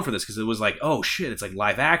I was pumped for this because it was like, oh shit, it's like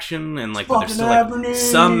live action and like, but Fucking there's still like happening.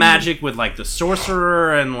 some magic with like the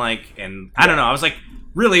sorcerer and like, and I don't know. I was like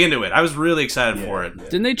really into it. I was really excited for it. Yeah.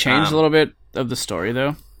 Didn't they change a little bit of the story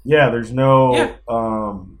though? Yeah, there's no Yeah.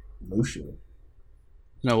 Mushu.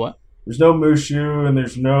 No what? There's no Mushu, and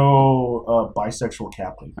there's no bisexual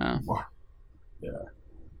captain Oh. anymore. Yeah.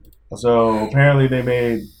 So apparently they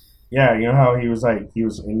made, yeah, you know how he was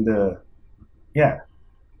into, yeah,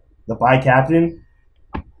 the bi captain.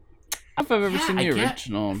 If I've ever seen I the get-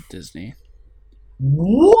 original Disney.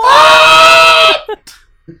 What?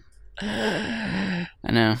 I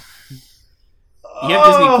know. You have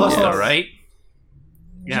Disney Plus Oh. though, right?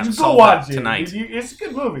 Yeah, You solve go watch that it tonight. It's a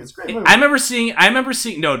good movie. It's a great movie. I remember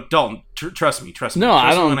seeing. No, Dalton, trust me. Trust me. No, I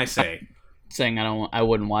Trust me don't- when I say. Saying I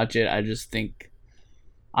wouldn't watch it. I just think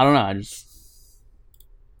I don't know.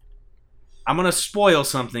 I'm gonna spoil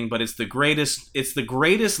something, but it's the greatest. It's the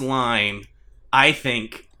greatest line I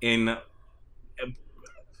think in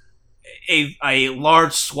a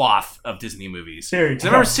large swath of Disney movies. Seriously.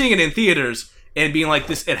 I remember seeing it in theaters and being like,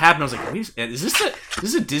 "This." It happened. I was like, "Wait, is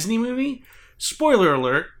this a Disney movie?" Spoiler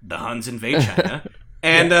alert: the Huns invade China,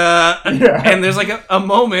 and and there's like a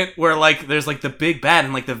moment where like there's like the big bad,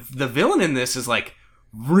 and like the villain in this is like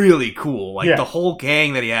really cool. Like the whole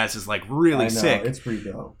gang that he has is like really sick. It's pretty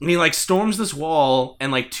dope. And he like storms this wall,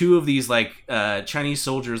 and like two of these like Chinese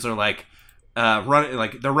soldiers are like running,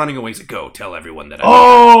 like they're running away. He's like, "Go tell everyone that."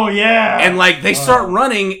 And like they start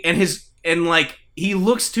running, and like he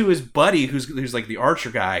looks to his buddy who's like the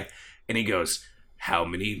archer guy, and he goes, "How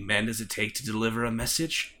many men does it take to deliver a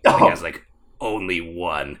message?" And the guy's like, "Only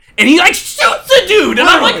one." And he like shoots the dude, and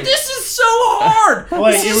I'm like, "This is so hard.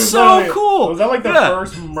 Like, this is so cool." Was that like the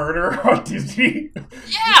first murder on Disney?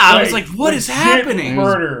 Yeah, I was like, "What is happening?"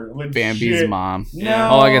 Murder, Bambi's mom. No,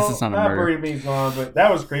 oh, I guess it's not a murder. Bambi's mom, but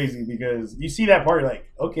that was crazy because you see that part, you're like,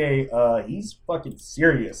 okay, he's fucking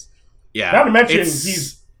serious. Yeah. Not to mention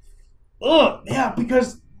he's,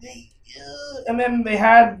 because and then they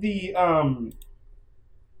had the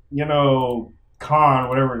Khan,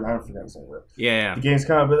 whatever, I don't forget his name. Yeah. The game's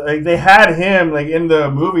Khan, but like, they had him like in the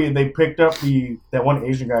movie. They picked up that one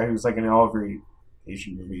Asian guy who's like in every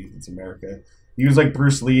Asian movie. It's America. He was like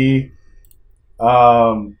Bruce Lee.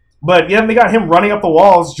 But yeah, they got him running up the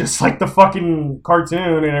walls just like the fucking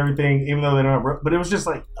cartoon and everything. Even though they don't have, but it was just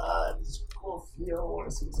like, this cool feel. I want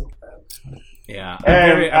to see something like that. Yeah,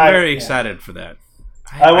 I'm very excited for that.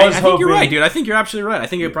 I think you're right, dude. I think you're absolutely right. I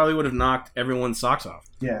think it probably would have knocked everyone's socks off.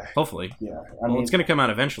 Yeah. Hopefully. Yeah. Well, it's going to come out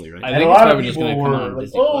eventually, right? I think it's probably just going to come out on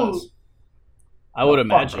Disney Plus. I would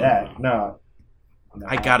imagine. No.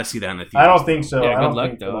 I got to see that in the theater. I don't think so. Yeah, good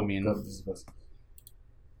luck, though. I mean...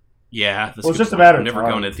 Yeah. It's just a matter of never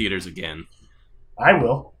time. going to theaters again. I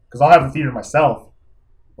will, because I'll have a theater myself.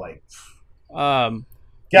 Like...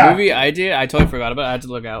 movie I totally forgot about it. I had to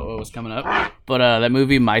look out what was coming up. But that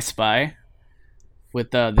movie, My Spy,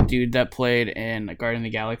 with the dude that played in Guardian of the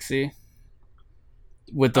Galaxy.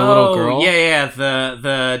 With the little girl. Yeah,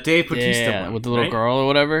 the Dave Bautista one. With the little girl or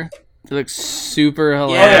whatever. It looks super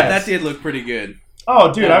hilarious. Yeah, that did look pretty good.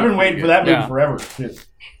 Oh, dude, I've been waiting for that movie forever, too.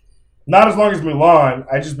 Not as long as Mulan.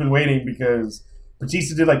 I've just been waiting because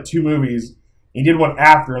Bautista did like 2 movies. He did one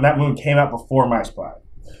after, and that movie came out before My Spy.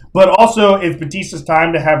 But also, it's Bautista's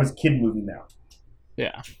time to have his kid movie now.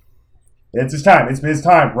 Yeah. It's his time. It's his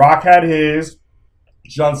time. Rock had his.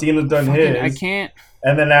 John Cena's done his. I can't.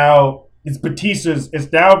 And then now it's Bautista's.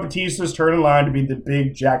 It's now Bautista's turn in line to be the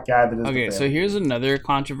big jack guy that is. Okay, so here's another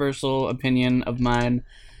controversial opinion of mine.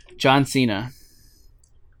 John Cena.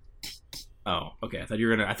 Oh, okay. I thought you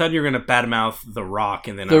were gonna badmouth The Rock,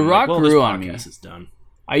 and then The Rock grew on me. Is done.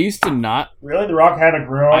 I used to not. Really, The Rock had a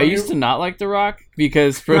grow. I used to not like The Rock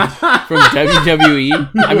because from WWE.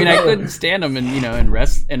 I mean, I couldn't stand him in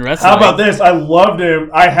wrestling. How about this? I loved him.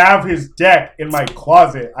 I have his deck in my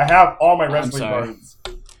closet. I have all my wrestling cards.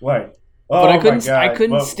 What? Oh, but I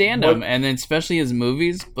couldn't stand him, and then especially his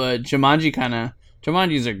movies. But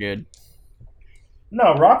Jumanji's are good.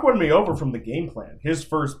 No, Rock won me over from The Game Plan. His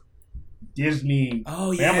first Disney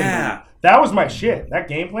family movie. That was my shit. That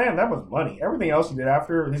Game Plan, that was money. Everything else he did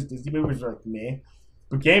after his Disney movies were like meh.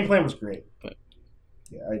 But Game Plan was great. But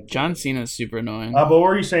John Cena is super annoying. But what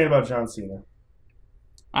were you saying about John Cena?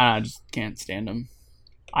 I just can't stand him.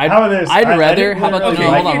 How about this? I'd rather. How about okay,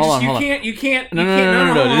 hold on. You can't. No.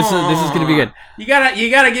 This is gonna be good. You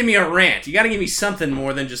gotta give me a rant. You gotta give me something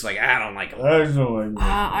more than just like I don't like him.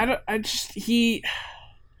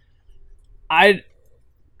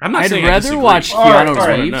 I'm not saying rather watch Keanu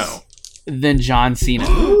Reeves than John Cena.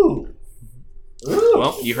 Ooh.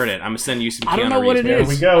 Well, you heard it. I'm gonna send you some Keanu Reeves. I don't know what it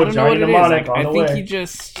is. There we go. Johnny Mnemonic on the way. I think he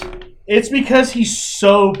just... It's because he's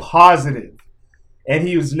so positive, and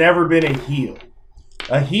he's never been a heel.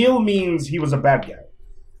 A heel means he was a bad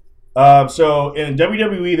guy. So in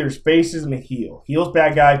WWE, there's faces and a heel. Heel's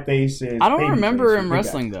bad guy, faces. I don't remember him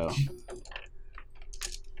wrestling though.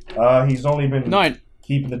 He's only been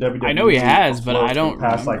keeping the WWE. I know he has, but I don't for the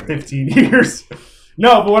past like 15 years.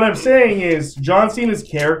 No, but what I'm saying is John Cena's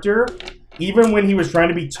character, even when he was trying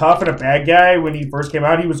to be tough and a bad guy when he first came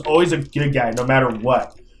out, he was always a good guy no matter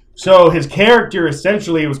what. So his character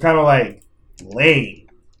essentially was kind of like lame.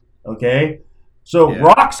 Okay? So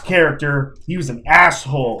Rock's character, he was an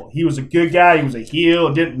asshole. He was a good guy. He was a heel.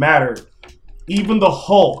 It didn't matter. Even the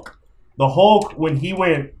Hulk, when he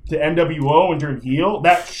went to NWO and turned heel,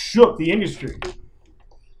 that shook the industry.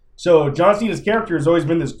 So John Cena's character has always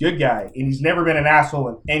been this good guy, and he's never been an asshole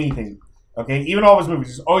in anything. Okay, even all of his movies,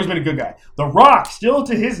 he's always been a good guy. The Rock, still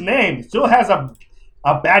to his name, still has a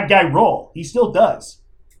bad guy role. He still does,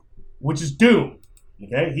 which is Doom.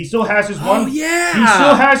 Okay, he still has his Oh one. yeah. He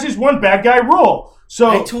still has his one bad guy role. So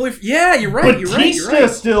I totally. Yeah, you're right. You're right. Batista You're right.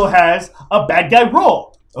 still has a bad guy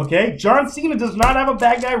role. Okay, John Cena does not have a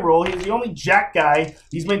bad guy role. He's the only jack guy.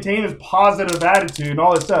 He's maintained his positive attitude and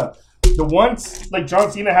all that stuff. The ones like John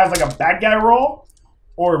Cena has like a bad guy role,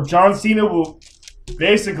 or John Cena will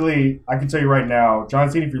basically. I can tell you right now, John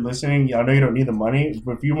Cena, if you're listening, I know you don't need the money,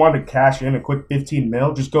 but if you want to cash in a quick 15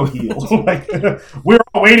 mil, just go heel. Like we're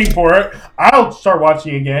all waiting for it. I'll start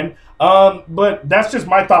watching again. But that's just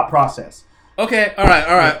my thought process. Okay. All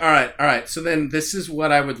right. So then this is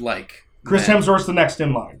what I would like. Chris then. Hemsworth's the next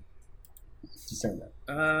in line. Just saying that.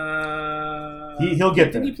 He'll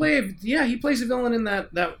get there. He plays a villain in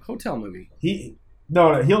that hotel movie.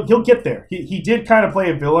 He'll get there. He did kind of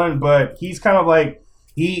play a villain, but he's kind of like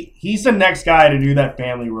he's the next guy to do that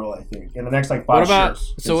family role, I think, in the next like 5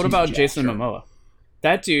 years. So what about Jason Momoa?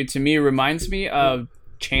 That dude to me reminds me of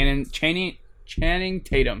Channing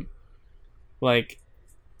Tatum. Like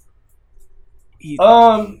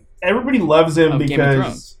everybody loves him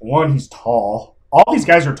because one, he's tall. All these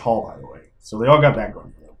guys are tall, by the way, so they all got that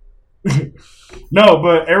going for them. No,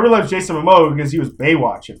 but everyone loves Jason Momoa because he was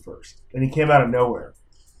Baywatch at first, and he came out of nowhere.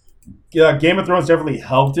 Yeah, Game of Thrones definitely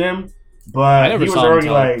helped him, but I never he was saw him already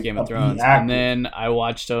until like Game of a Thrones, B actor. and then I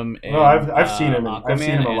watched him. In, I've seen him. Aquaman, I've seen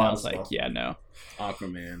him a and lot I of was like, stuff. yeah, no.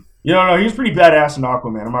 Aquaman. You know, no, he was pretty badass in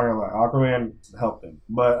Aquaman. I'm not gonna lie, Aquaman helped him,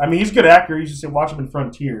 but I mean, he's a good actor. You should say watch him in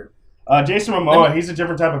Frontier. Jason Momoa, he's a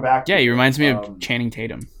different type of actor. Yeah, he reminds me of Channing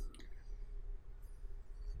Tatum.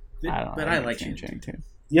 I like Channing Tatum.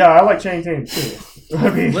 Yeah, I like Channing Tatum too. I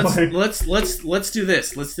mean, let's do this. Let's do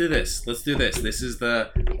this. This is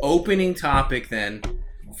the opening topic then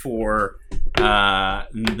for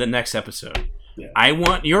the next episode. Yeah. I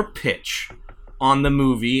want your pitch on the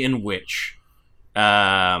movie in which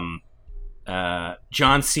John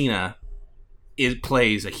Cena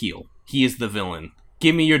plays a heel. He is the villain.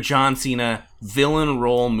 Give me your John Cena villain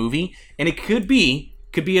role movie, and it could be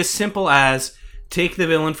as simple as take the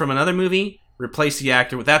villain from another movie, replace the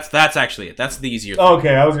actor with that's actually it. That's the easier thing.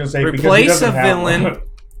 Okay, I was gonna say replace a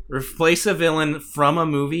villain from a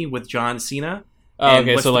movie with John Cena.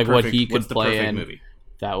 Okay, so like what he could play in movie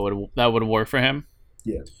that would work for him.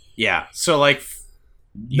 Yeah. So like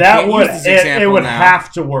that would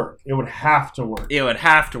have to work. It would have to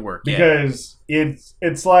work because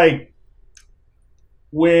it's like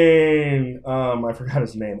when I forgot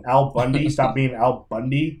his name, Al Bundy stopped being Al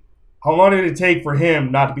Bundy. How long did it take for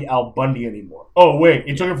him not to be Al Bundy anymore? Oh wait,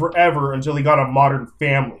 it took him forever until he got a Modern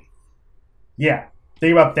Family. Yeah,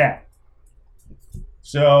 think about that.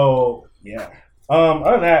 So yeah.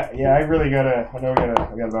 Other than that, yeah, I gotta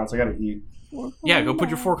bounce. I gotta eat. Yeah, go put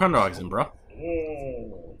your 4 corn dogs in, bro.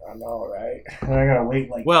 I know, right? And I gotta wait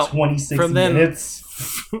like 26 minutes.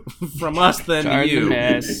 From us, then Jar to you.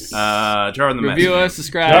 Jar in the Mess. Review us,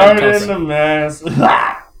 subscribe. Jar in the Mess.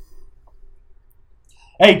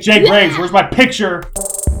 Hey, Jake Graves, where's my picture?